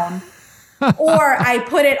down, or I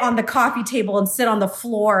put it on the coffee table and sit on the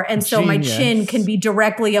floor, and so my chin can be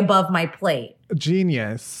directly above my plate.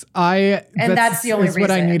 Genius. That's the only reason. What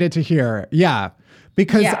I needed to hear. Yeah.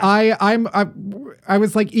 Because I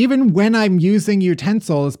was like, even when I'm using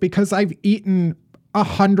utensils, because I've eaten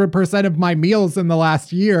 100% of my meals in the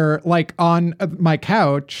last year, like on my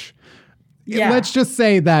couch. Yeah. Let's just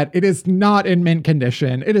say that it is not in mint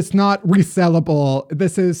condition. It is not resellable.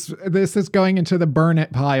 This is going into the burn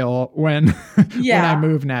it pile when I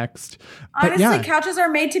move next. Honestly, couches are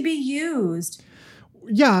made to be used.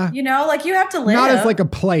 Yeah. You know, like you have to live. Not as like a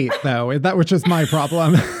plate though, which is my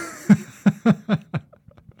problem.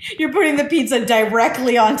 You're putting the pizza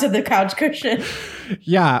directly onto the couch cushion.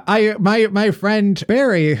 Yeah, my friend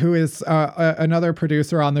Barry, who is another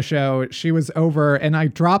producer on the show, she was over and I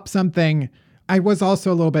dropped something. I was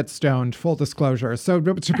also a little bit stoned, full disclosure. So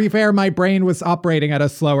to be fair, my brain was operating at a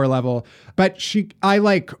slower level. But I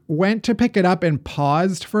like went to pick it up and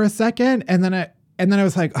paused for a second, and then I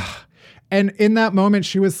was like, ugh. And in that moment,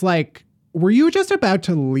 she was like, were you just about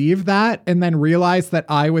to leave that and then realize that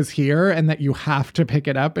I was here and that you have to pick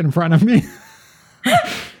it up in front of me?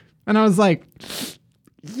 And I was like,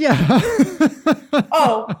 yeah.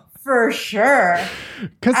 Oh, for sure.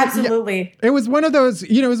 Absolutely. It was one of those,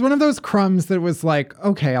 it was one of those crumbs that was like,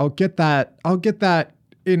 okay, I'll get that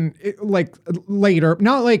in like later,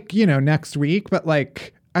 not like, next week, but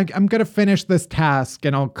like I'm going to finish this task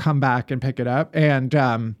and I'll come back and pick it up. And,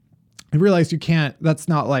 I realized you can't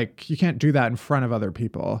do that in front of other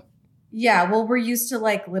people. Yeah. Well, we're used to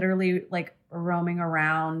like literally like roaming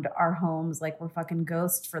around our homes like we're fucking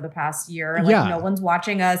ghosts for the past year. Like no one's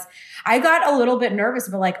watching us. I got a little bit nervous,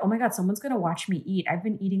 but like, oh my God, someone's going to watch me eat. I've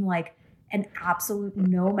been eating like an absolute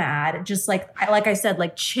nomad, just like I said,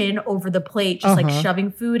 like chin over the plate, just like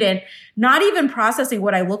shoving food in, not even processing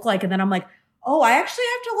what I look like. And then I'm like, oh, I actually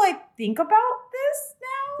have to like think about this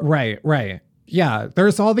now. Right. Yeah,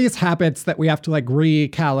 there's all these habits that we have to like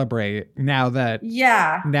recalibrate now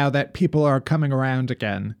that people are coming around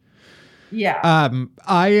again. Yeah.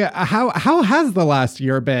 How has the last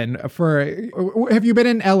year been have you been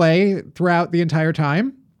in LA throughout the entire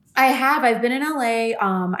time? I have. I've been in LA.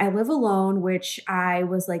 I live alone, which I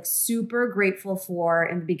was like super grateful for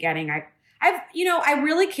in the beginning. I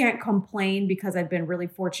really can't complain because I've been really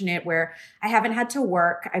fortunate where I haven't had to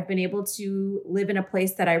work. I've been able to live in a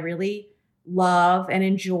place that I really love and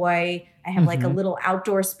enjoy. I have like a little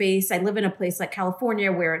outdoor space. I live in a place like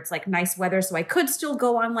California where it's like nice weather, so I could still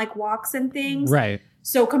go on like walks and things. Right.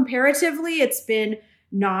 So comparatively, it's been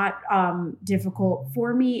not difficult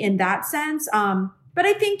for me in that sense. But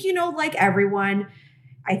I think, like everyone,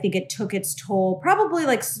 I think it took its toll. Probably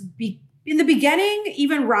like in the beginning,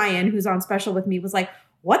 even Ryan, who's on special with me, was like,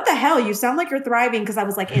 what the hell? You sound like you're thriving. Because I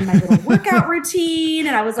was like in my little workout routine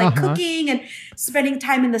and I was like cooking and spending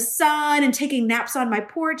time in the sun and taking naps on my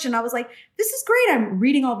porch. And I was like, this is great. I'm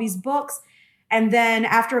reading all these books. And then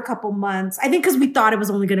after a couple months, I think because we thought it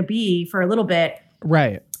was only going to be for a little bit.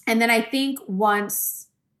 Right. And then I think once,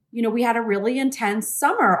 we had a really intense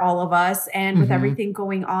summer, all of us. And with everything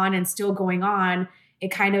going on and still going on, it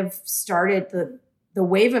kind of started the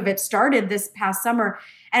wave of it started this past summer.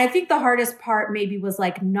 And I think the hardest part maybe was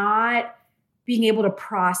like not being able to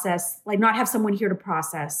process, like not have someone here to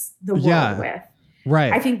process the world with.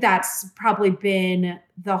 Right. I think that's probably been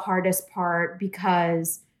the hardest part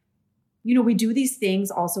because, we do these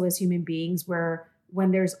things also as human beings where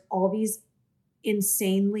when there's all these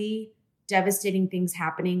insanely devastating things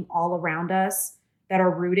happening all around us that are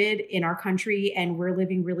rooted in our country and we're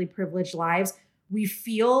living really privileged lives, we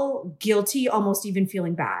feel guilty, almost even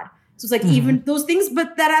feeling bad. So it's like even those things,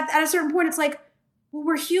 but that at a certain point, it's like, well,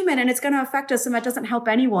 we're human and it's going to affect us and that doesn't help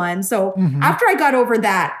anyone. So after I got over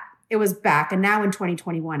that, it was back. And now in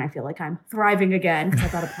 2021, I feel like I'm thriving again because I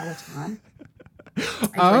got a Peloton.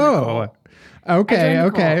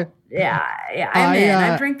 Okay. Yeah.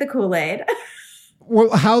 I drink the Kool-Aid.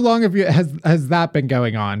 Well, how long has that been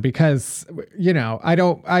going on? Because, I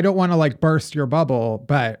don't want to like burst your bubble,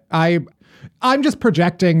 but I'm just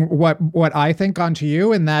projecting what I think onto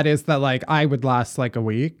you. And that is that like I would last like a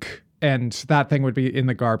week and that thing would be in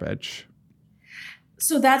the garbage.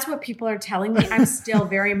 So that's what people are telling me. I'm still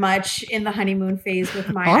very much in the honeymoon phase with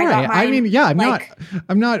mine. All right. I mean, yeah,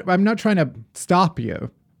 I'm not trying to stop you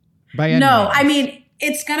by any means. I mean,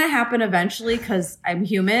 it's going to happen eventually because I'm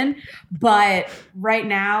human. But right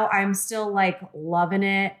now I'm still like loving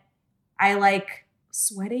it. I like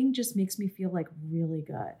sweating just makes me feel like really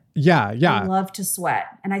good. Yeah. I love to sweat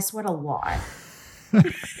and I sweat a lot.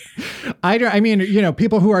 I mean, you know,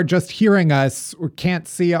 people who are just hearing us or can't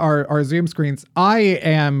see our Zoom screens. I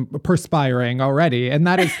am perspiring already, and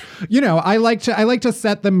that is, you know, I like to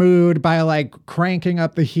set the mood by like cranking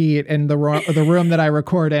up the heat in the room that I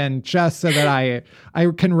record in, just so that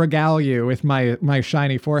I can regale you with my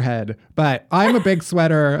shiny forehead. But I'm a big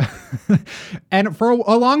sweater, and for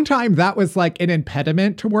a long time that was like an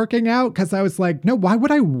impediment to working out, because I was like, no, why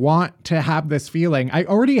would I want to have this feeling? I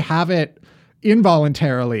already have it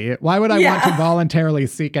involuntarily. Why would I want to voluntarily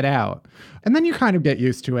seek it out? And then you kind of get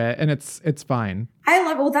used to it, and it's fine. I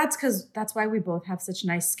love, well, that's why we both have such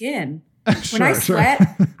nice skin. When I sweat,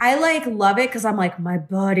 I like love it because I'm like, my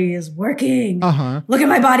body is working. Uh-huh. Look at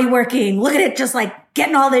my body working. Look at it just like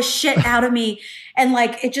getting all this shit out of me. And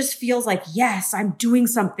like, it just feels like, yes, I'm doing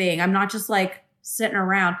something. I'm not just like sitting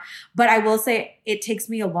around. But I will say it takes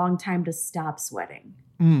me a long time to stop sweating.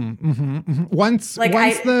 Once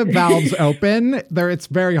the valves open, it's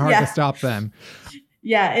very hard to stop them.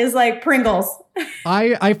 Yeah, it's like Pringles.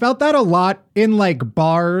 I felt that a lot in like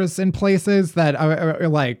bars and places that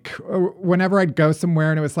like whenever I'd go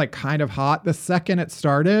somewhere and it was like kind of hot, the second it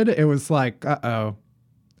started, it was like, uh-oh,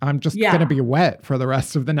 I'm just going to be wet for the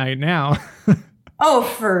rest of the night now. Oh,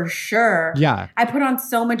 for sure. Yeah. I put on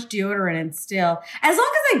so much deodorant and still, as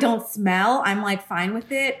long as I don't smell, I'm like fine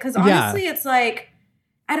with it. Because honestly, it's like,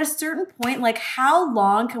 at a certain point, like how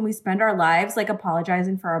long can we spend our lives like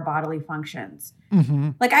apologizing for our bodily functions?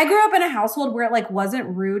 Like I grew up in a household where it like wasn't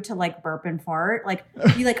rude to like burp and fart. Like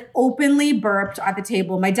we like openly burped at the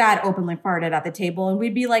table. My dad openly farted at the table, and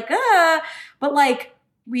we'd be like, but like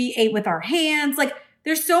we ate with our hands. Like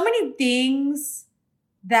there's so many things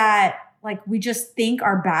that like we just think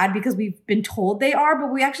are bad because we've been told they are,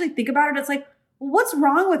 but we actually think about it. It's like, well, what's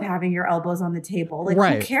wrong with having your elbows on the table?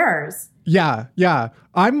 Like who cares? Yeah.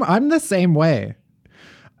 I'm the same way.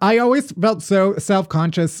 I always felt so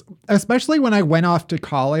self-conscious, especially when I went off to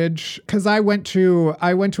college, because I went to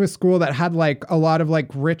a school that had like a lot of like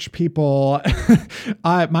rich people.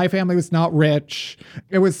 My family was not rich.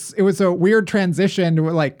 It was a weird transition.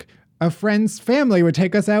 Like a friend's family would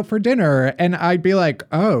take us out for dinner, and I'd be like,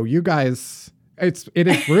 oh, you guys, it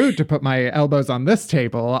is rude to put my elbows on this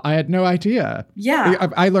table. I had no idea. Yeah.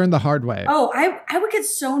 I learned the hard way. Oh, I would get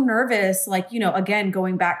so nervous. Like, you know, again,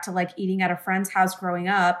 going back to like eating at a friend's house growing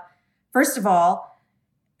up. First of all,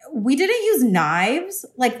 we didn't use knives.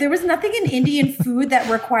 Like there was nothing in Indian food that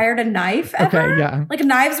required a knife ever. Okay, yeah. Like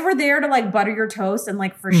knives were there to like butter your toast and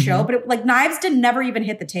like for show, but like knives never even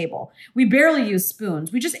hit the table. We barely used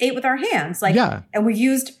spoons. We just ate with our hands. Like, and we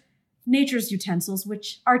used nature's utensils,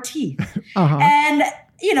 which are teeth. And,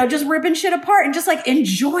 you know, just ripping shit apart and just like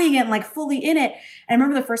enjoying it and like fully in it. And I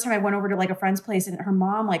remember the first time I went over to like a friend's place and her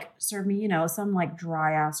mom like served me, you know, some like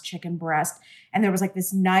dry ass chicken breast. And there was like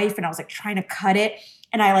this knife and I was like trying to cut it.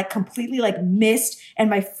 And I like completely like missed and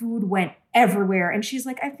my food went everywhere. And she's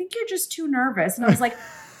like, I think you're just too nervous. And I was like,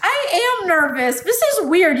 I am nervous. This is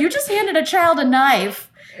weird. You just handed a child a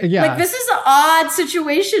knife. Yeah. Like this is an odd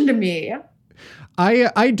situation to me.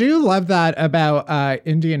 I do love that about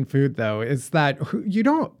Indian food, though, is that you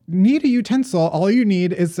don't need a utensil. All you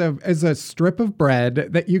need is a strip of bread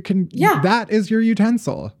that you can. Yeah. That is your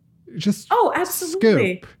utensil. Just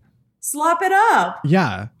absolutely. Scoop. Slop it up.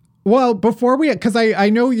 Yeah. Well, before because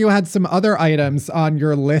I know you had some other items on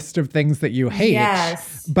your list of things that you hate.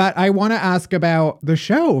 Yes. But I want to ask about the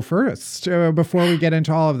show first before we get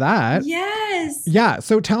into all of that. Yes. Yeah.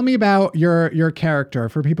 So tell me about your character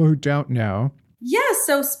for people who don't know. Yeah,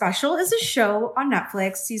 so Special is a show on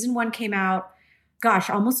Netflix. Season 1 came out,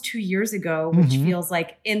 almost 2 years ago, which feels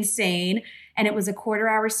like insane. And it was a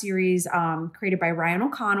quarter-hour series created by Ryan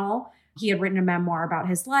O'Connell. He had written a memoir about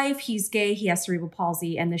his life. He's gay. He has cerebral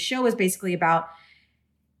palsy. And the show is basically about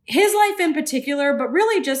his life in particular, but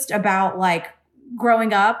really just about like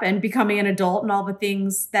growing up and becoming an adult and all the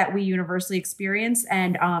things that we universally experience.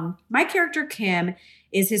 And my character, Kim,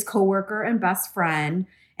 is his coworker and best friend.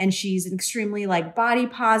 And she's an extremely like body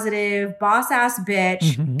positive, boss ass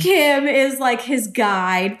bitch. Kim is like his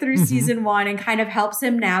guide through season 1 and kind of helps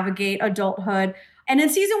him navigate adulthood. And in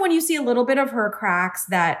season 1, you see a little bit of her cracks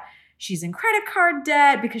that she's in credit card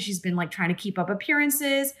debt because she's been like trying to keep up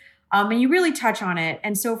appearances. And you really touch on it.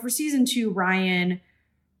 And so for season 2, Ryan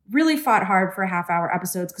really fought hard for half-hour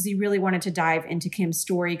episodes because he really wanted to dive into Kim's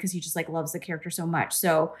story because he just like loves the character so much.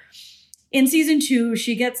 So in season 2,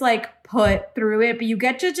 she gets like put through it, but you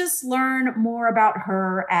get to just learn more about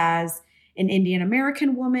her as an Indian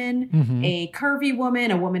American woman, a curvy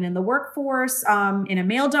woman, a woman in the workforce, in a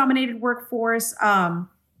male dominated workforce.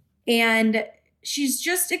 And she's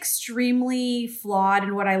just extremely flawed.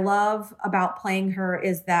 And what I love about playing her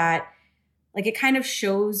is that Like it kind of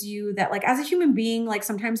shows you that like as a human being, like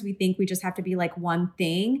sometimes we think we just have to be like one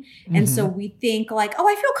thing. And so we think like, oh,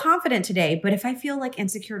 I feel confident today. But if I feel like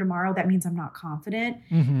insecure tomorrow, that means I'm not confident.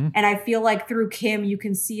 And I feel like through Kim, you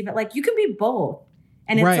can see that like you can be both.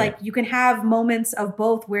 And it's like you can have moments of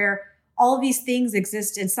both where all of these things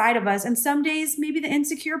exist inside of us. And some days maybe the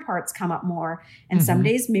insecure parts come up more. And some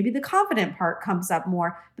days maybe the confident part comes up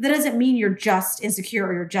more. But that doesn't mean you're just insecure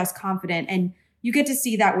or you're just confident. And you get to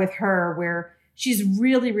see that with her where she's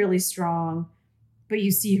really, really strong, but you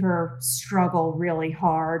see her struggle really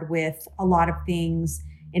hard with a lot of things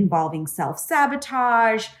involving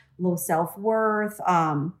self-sabotage, low self-worth,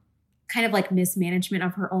 kind of like mismanagement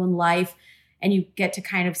of her own life. And you get to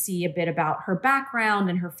kind of see a bit about her background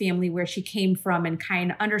and her family, where she came from, and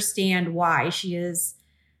kind of understand why she is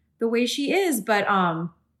the way she is. But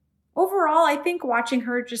overall, I think watching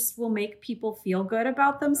her just will make people feel good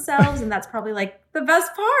about themselves. And that's probably like the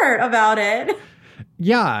best part about it.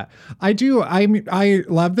 Yeah, I do. I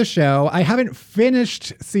love the show. I haven't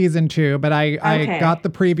finished season 2, but I got the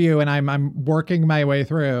preview and I'm working my way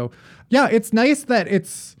through. Yeah, it's nice that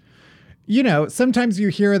it's, you know, sometimes you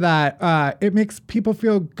hear that it makes people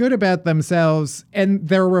feel good about themselves, and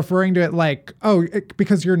they're referring to it like, oh,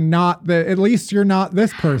 because you're not at least you're not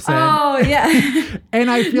this person. Oh, yeah. And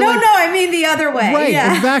I feel No, I mean the other way. Right,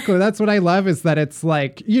 yeah. Exactly. That's what I love, is that it's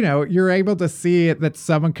like, you know, you're able to see that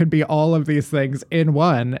someone could be all of these things in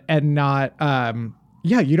one, and not,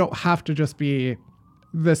 you don't have to just be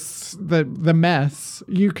the mess.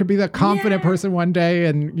 You could be the confident person one day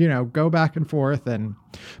and, you know, go back and forth, and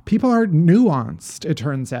people are nuanced, it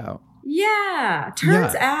turns out. Yeah.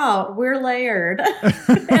 Turns out we're layered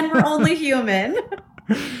and we're only human.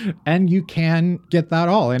 And you can get that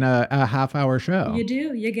all in a half-hour show. You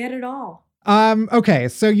do. You get it all. Okay,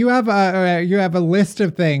 so you have a list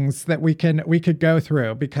of things that we could go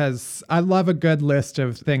through, because I love a good list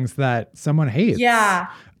of things that someone hates. Yeah.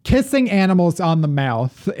 Kissing animals on the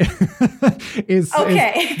mouth is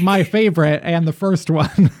my favorite, and the first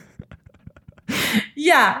one.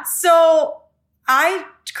 Yeah. So I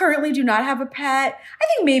currently do not have a pet. I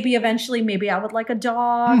think maybe eventually, I would like a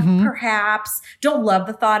dog, perhaps. Don't love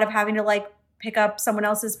the thought of having to like pick up someone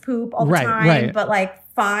else's poop all the time, but like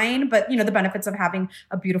fine. But you know, the benefits of having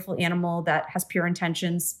a beautiful animal that has pure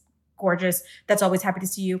intentions, gorgeous, that's always happy to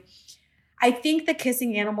see you. I think the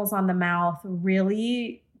kissing animals on the mouth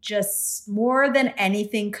really just more than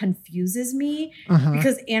anything confuses me,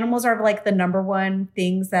 because animals are like the number one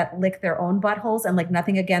things that lick their own buttholes, and like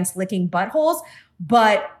nothing against licking buttholes,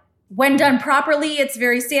 but when done properly, it's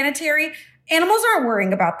very sanitary. Animals aren't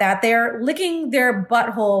worrying about that. They're licking their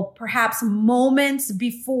butthole perhaps moments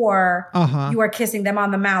before you are kissing them on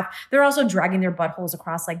the mouth. They're also dragging their buttholes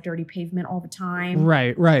across like dirty pavement all the time.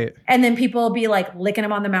 Right. And then people will be like licking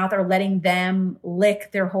them on the mouth or letting them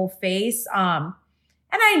lick their whole face.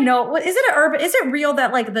 And I know, is it real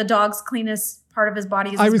that like the dog's cleanest part of his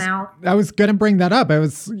body is his mouth? I was going to bring that up.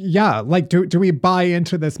 Like, do we buy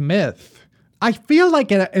into this myth? I feel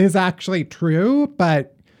like it is actually true,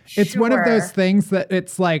 but it's one of those things that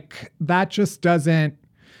it's like, that just doesn't,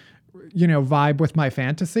 you know, vibe with my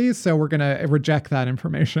fantasies. So we're going to reject that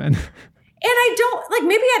information. And I don't, like,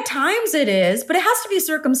 maybe at times it is, but it has to be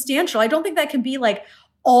circumstantial. I don't think that can be like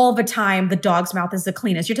all the time the dog's mouth is the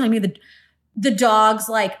cleanest. You're telling me the dog's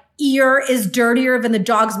like ear is dirtier than the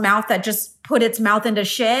dog's mouth that just put its mouth into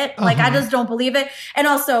shit. Like, I just don't believe it. And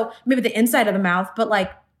also maybe the inside of the mouth, but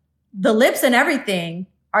like the lips and everything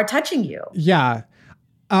are touching you. Yeah.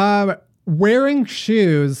 Wearing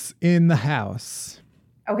shoes in the house.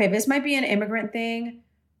 Okay, this might be an immigrant thing,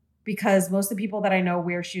 because most of the people that I know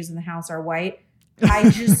wear shoes in the house are white. I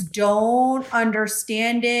just don't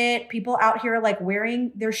understand it. People out here like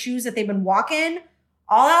wearing their shoes that they've been walking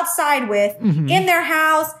all outside with in their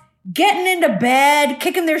house, getting into bed,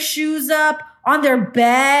 kicking their shoes up on their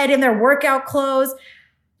bed in their workout clothes.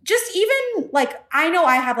 Just even like, I know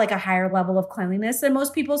I have like a higher level of cleanliness than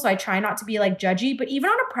most people, so I try not to be like judgy, but even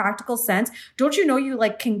on a practical sense, don't you know you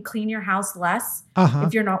like can clean your house less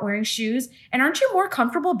if you're not wearing shoes? And aren't you more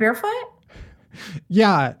comfortable barefoot?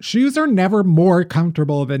 Yeah, shoes are never more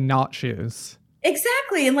comfortable than not shoes.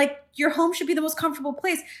 Exactly. And like your home should be the most comfortable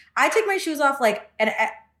place. I take my shoes off like, and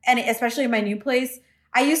especially in my new place,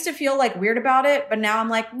 I used to feel like weird about it, but now I'm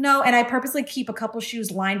like, no. And I purposely keep a couple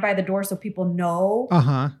shoes lined by the door so people know.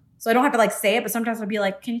 So I don't have to like say it, but sometimes I'll be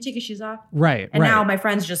like, can you take your shoes off? Right. And now my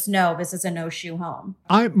friends just know this is a no shoe home.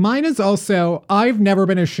 Mine is also, I've never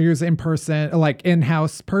been a shoes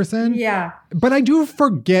in-house person. Yeah. But I do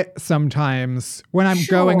forget sometimes when I'm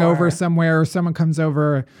going over somewhere or someone comes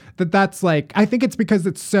over that's like, I think it's because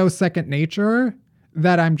it's so second nature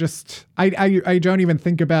that I'm just, I don't even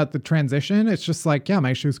think about the transition. It's just like, yeah,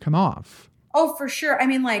 my shoes come off. Oh, for sure. I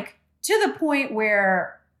mean, like, to the point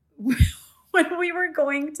where when we were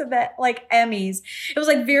going to the like Emmys, it was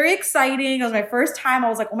like very exciting. It was my first time. I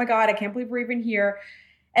was like, oh my God, I can't believe we're even here.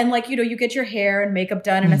 And like, you know, you get your hair and makeup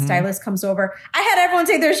done and a stylist comes over. I had everyone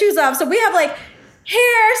take their shoes off. So we have like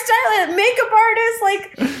hairstylist, makeup artist,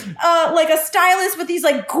 like a stylist with these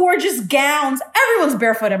like gorgeous gowns. Everyone's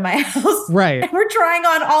barefoot in my house. Right. And we're trying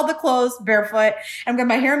on all the clothes barefoot. I'm getting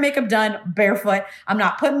my hair and makeup done barefoot. I'm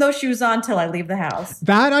not putting those shoes on till I leave the house.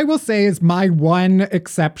 That I will say is my one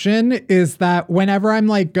exception, is that whenever I'm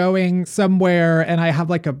like going somewhere and I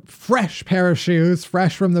have like a fresh pair of shoes,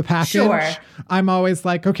 fresh from the package, Sure. I'm always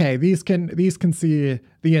like, okay, these can see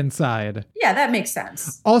the inside. Yeah, that makes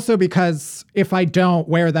sense. Also because if I don't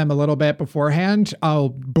wear them a little bit beforehand, I'll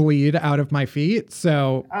bleed out of my feet.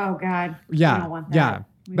 So Oh God. yeah, We don't want that. yeah.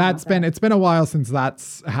 We don't want that. It's been a while since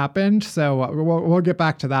that's happened. So we'll get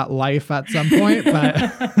back to that life at some point.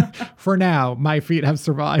 But for now, my feet have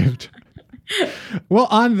survived. Well,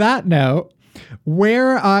 on that note,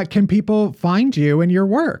 where can people find you and your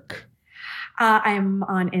work? I'm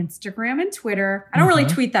on Instagram and Twitter. I don't really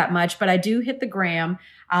tweet that much, but I do hit the gram.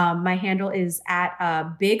 My handle is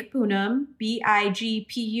at Big Poonam, BigPunam.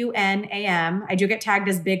 I do get tagged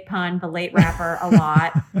as Big Pun, the late rapper, a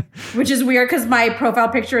lot, which is weird because my profile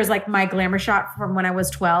picture is like my glamour shot from when I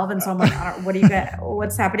was 12. And so I'm like, what do you get?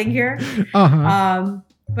 What's happening here?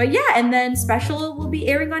 But yeah, and then Special will be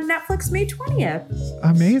airing on Netflix May 20th.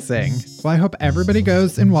 Amazing. Well, I hope everybody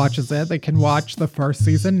goes and watches it. They can watch the first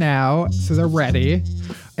season now, so they're ready.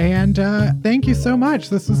 And thank you so much.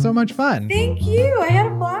 This was so much fun. Thank you. I had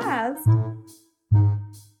a blast.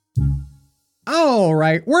 All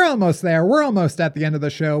right, we're almost there. We're almost at the end of the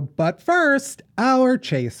show. But first, our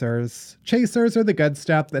chasers. Chasers are the good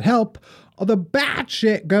stuff that help all the bad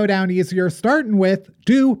shit go down easier, starting with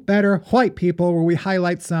Do Better White People, where we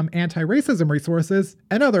highlight some anti-racism resources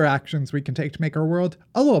and other actions we can take to make our world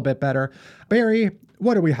a little bit better. Barry,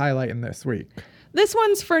 what are we highlighting this week? This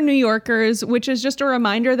one's for New Yorkers, which is just a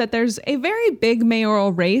reminder that there's a very big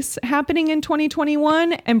mayoral race happening in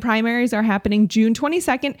 2021 and primaries are happening June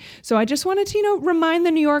 22nd. So I just wanted to, remind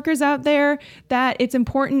the New Yorkers out there that it's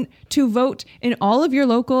important to vote in all of your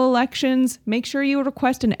local elections. Make sure you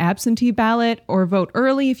request an absentee ballot or vote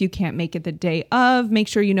early if you can't make it the day of. Make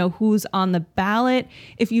sure you know who's on the ballot.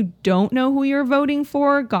 If you don't know who you're voting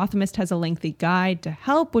for, Gothamist has a lengthy guide to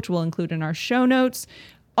help, which we'll include in our show notes.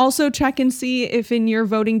 Also, check and see if in your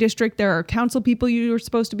voting district there are council people you're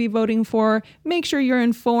supposed to be voting for. Make sure you're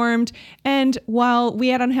informed. And while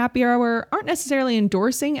we at Unhappy Hour aren't necessarily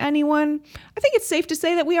endorsing anyone, I think it's safe to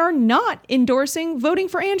say that we are not endorsing voting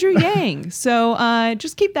for Andrew Yang. So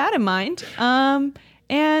just keep that in mind.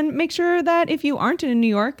 And make sure that if you aren't in New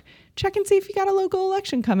York, check and see if you got a local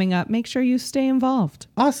election coming up. Make sure you stay involved.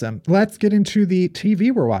 Awesome. Let's get into the TV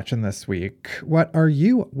we're watching this week. What are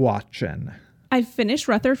you watching? I finished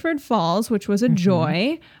Rutherford Falls, which was a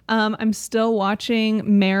joy. I'm still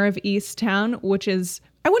watching Mayor of Easttown, which is,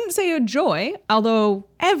 I wouldn't say a joy, although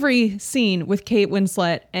every scene with Kate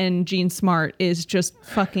Winslet and Jean Smart is just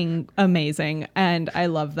fucking amazing, and I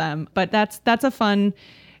love them. But that's a fun,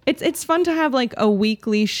 it's fun to have like a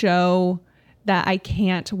weekly show that I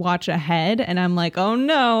can't watch ahead, and I'm like, oh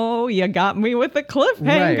no, you got me with a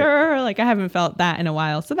cliffhanger. Right. Like I haven't felt that in a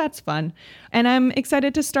while, so that's fun. And I'm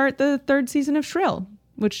excited to start the third season of Shrill,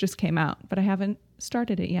 which just came out, but I haven't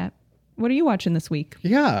started it yet. What are you watching this week?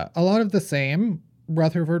 Yeah, a lot of the same.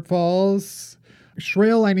 Rutherford Falls,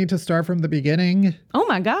 Shrill, I need to start from the beginning. Oh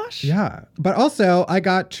my gosh. Yeah, but also I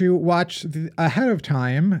got to watch ahead of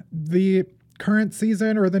time the current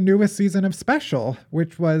season or the newest season of Special,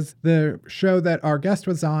 which was the show that our guest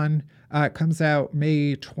was on. It comes out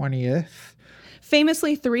May 20th.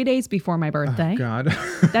 Famously 3 days before my birthday. Oh, God.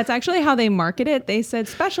 That's actually how they market it. They said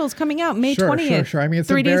Special's coming out May 20th. Sure. I mean, it's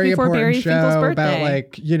 3 a days very before important Barry show Finkel's birthday. about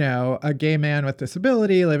like, a gay man with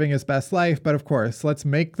disability living his best life. But of course, let's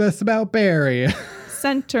make this about Barry.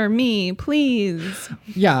 Center me, please.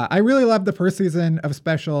 Yeah, I really loved the first season of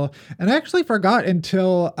Special. And I actually forgot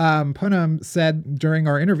until Poonam said during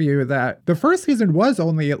our interview that the first season was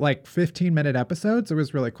only like 15-minute episodes. It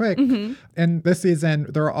was really quick. And this season,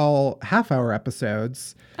 they're all half-hour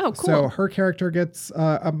episodes. Oh, cool. So her character gets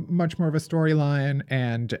a much more of a storyline.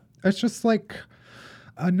 And it's just like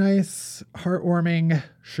a nice, heartwarming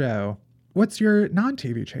show. What's your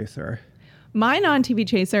non-TV chaser? My non-TV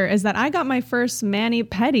chaser is that I got my first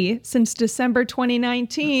mani-pedi since December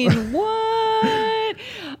 2019. What?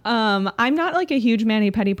 I'm not like a huge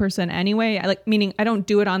mani-pedi person anyway. Meaning I don't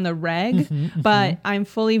do it on the reg, but I'm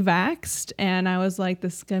fully vaxxed, and I was like,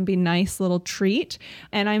 this is going to be a nice little treat.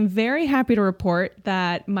 And I'm very happy to report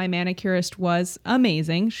that my manicurist was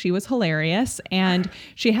amazing. She was hilarious, and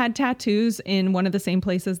she had tattoos in one of the same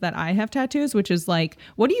places that I have tattoos, which is like,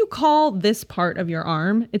 what do you call this part of your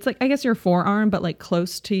arm? It's like, I guess your forearm, but like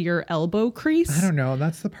close to your elbow crease. I don't know.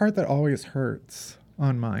 That's the part that always hurts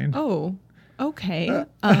on mine. Oh, okay.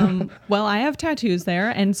 Well, I have tattoos there,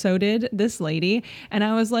 and so did this lady. And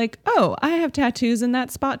I was like, oh, I have tattoos in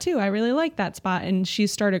that spot too. I really like that spot. And she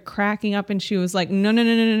started cracking up, and she was like,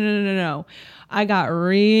 no. I got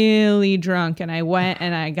really drunk, and I went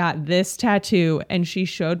and I got this tattoo, and she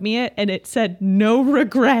showed me it, and it said no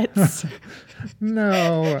regrets.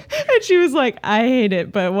 No. And she was like, I hate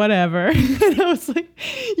it, but whatever. And I was like,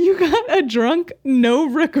 you got a drunk, no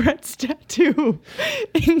regrets tattoo.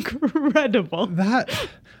 Incredible.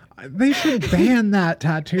 They should ban that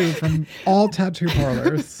tattoo from all tattoo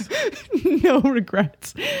parlors. No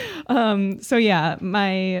regrets. So yeah,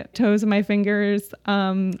 my toes and my fingers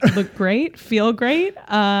look great, feel great,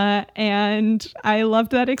 and I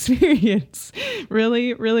loved that experience.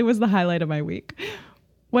 Really, really was the highlight of my week.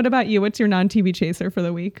 What about you? What's your non-TV chaser for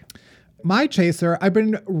the week? My chaser, I've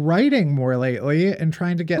been writing more lately and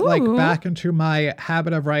trying to get like back into my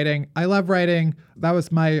habit of writing. I love writing. That was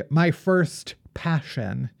my first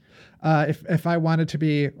passion. If I wanted to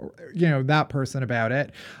be, that person about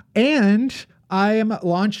it. And I am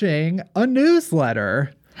launching a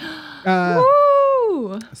newsletter.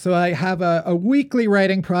 So I have a weekly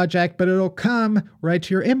writing project, but it'll come right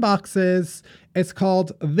to your inboxes. It's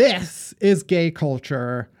called This is Gay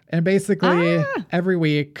Culture. And basically every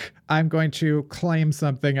week I'm going to claim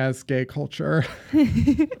something as gay culture.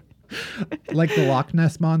 Like the Loch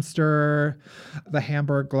Ness Monster, the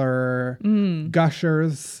Hamburglar,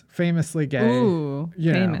 Gushers, famously gay. Ooh,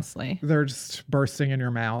 famously. They're just bursting in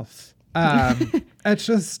your mouth. It's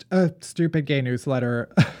just a stupid gay newsletter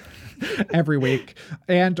every week.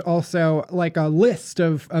 And also like a list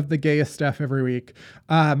of the gayest stuff every week.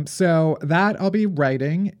 So that I'll be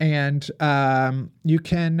writing, and you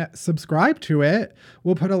can subscribe to it.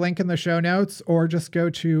 We'll put a link in the show notes, or just go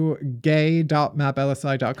to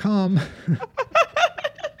gay.mattbellassai.com.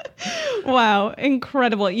 Wow,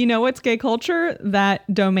 incredible. You know what's gay culture?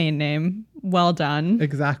 That domain name. Well done.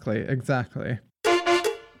 Exactly.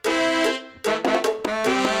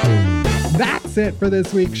 That's it for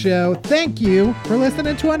this week's show. Thank you for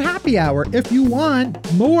listening to Unhappy Hour. If you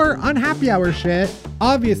want more Unhappy Hour shit,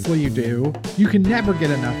 obviously you do. You can never get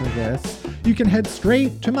enough of this. You can head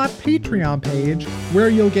straight to my Patreon page, where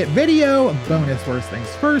you'll get video of bonus Worst Things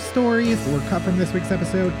First stories that were cut from this week's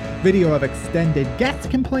episode, video of extended guest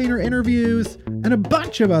complainer interviews, and a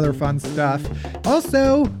bunch of other fun stuff.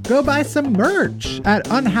 Also, go buy some merch at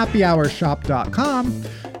unhappyhourshop.com.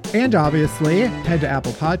 And obviously, head to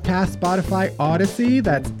Apple Podcasts, Spotify, Odyssey,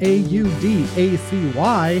 that's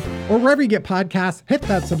AUDACY, or wherever you get podcasts. Hit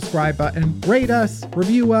that subscribe button, rate us,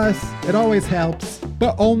 review us. It always helps,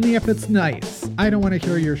 but only if it's nice. I don't want to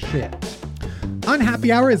hear your shit.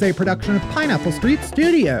 Unhappy Hour is a production of Pineapple Street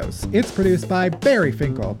Studios. It's produced by Barry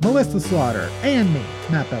Finkel, Melissa Slaughter, and me,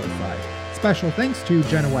 Matt Bellassai. Special thanks to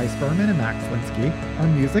Jenna Weiss-Berman and Max Linsky. Our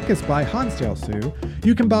music is by Hansdale Sue.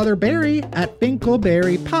 You can bother Barry at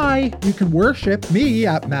Finkelberry Pie. You can worship me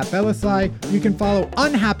at Matt Bellassai. You can follow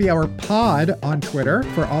Unhappy Hour Pod on Twitter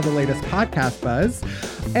for all the latest podcast buzz.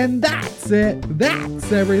 And that's it.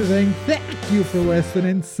 That's everything. Thank you for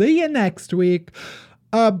listening. See you next week.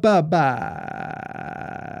 Bye-bye.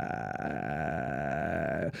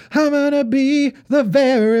 I'm gonna be the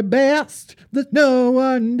very best that no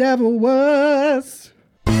one ever was.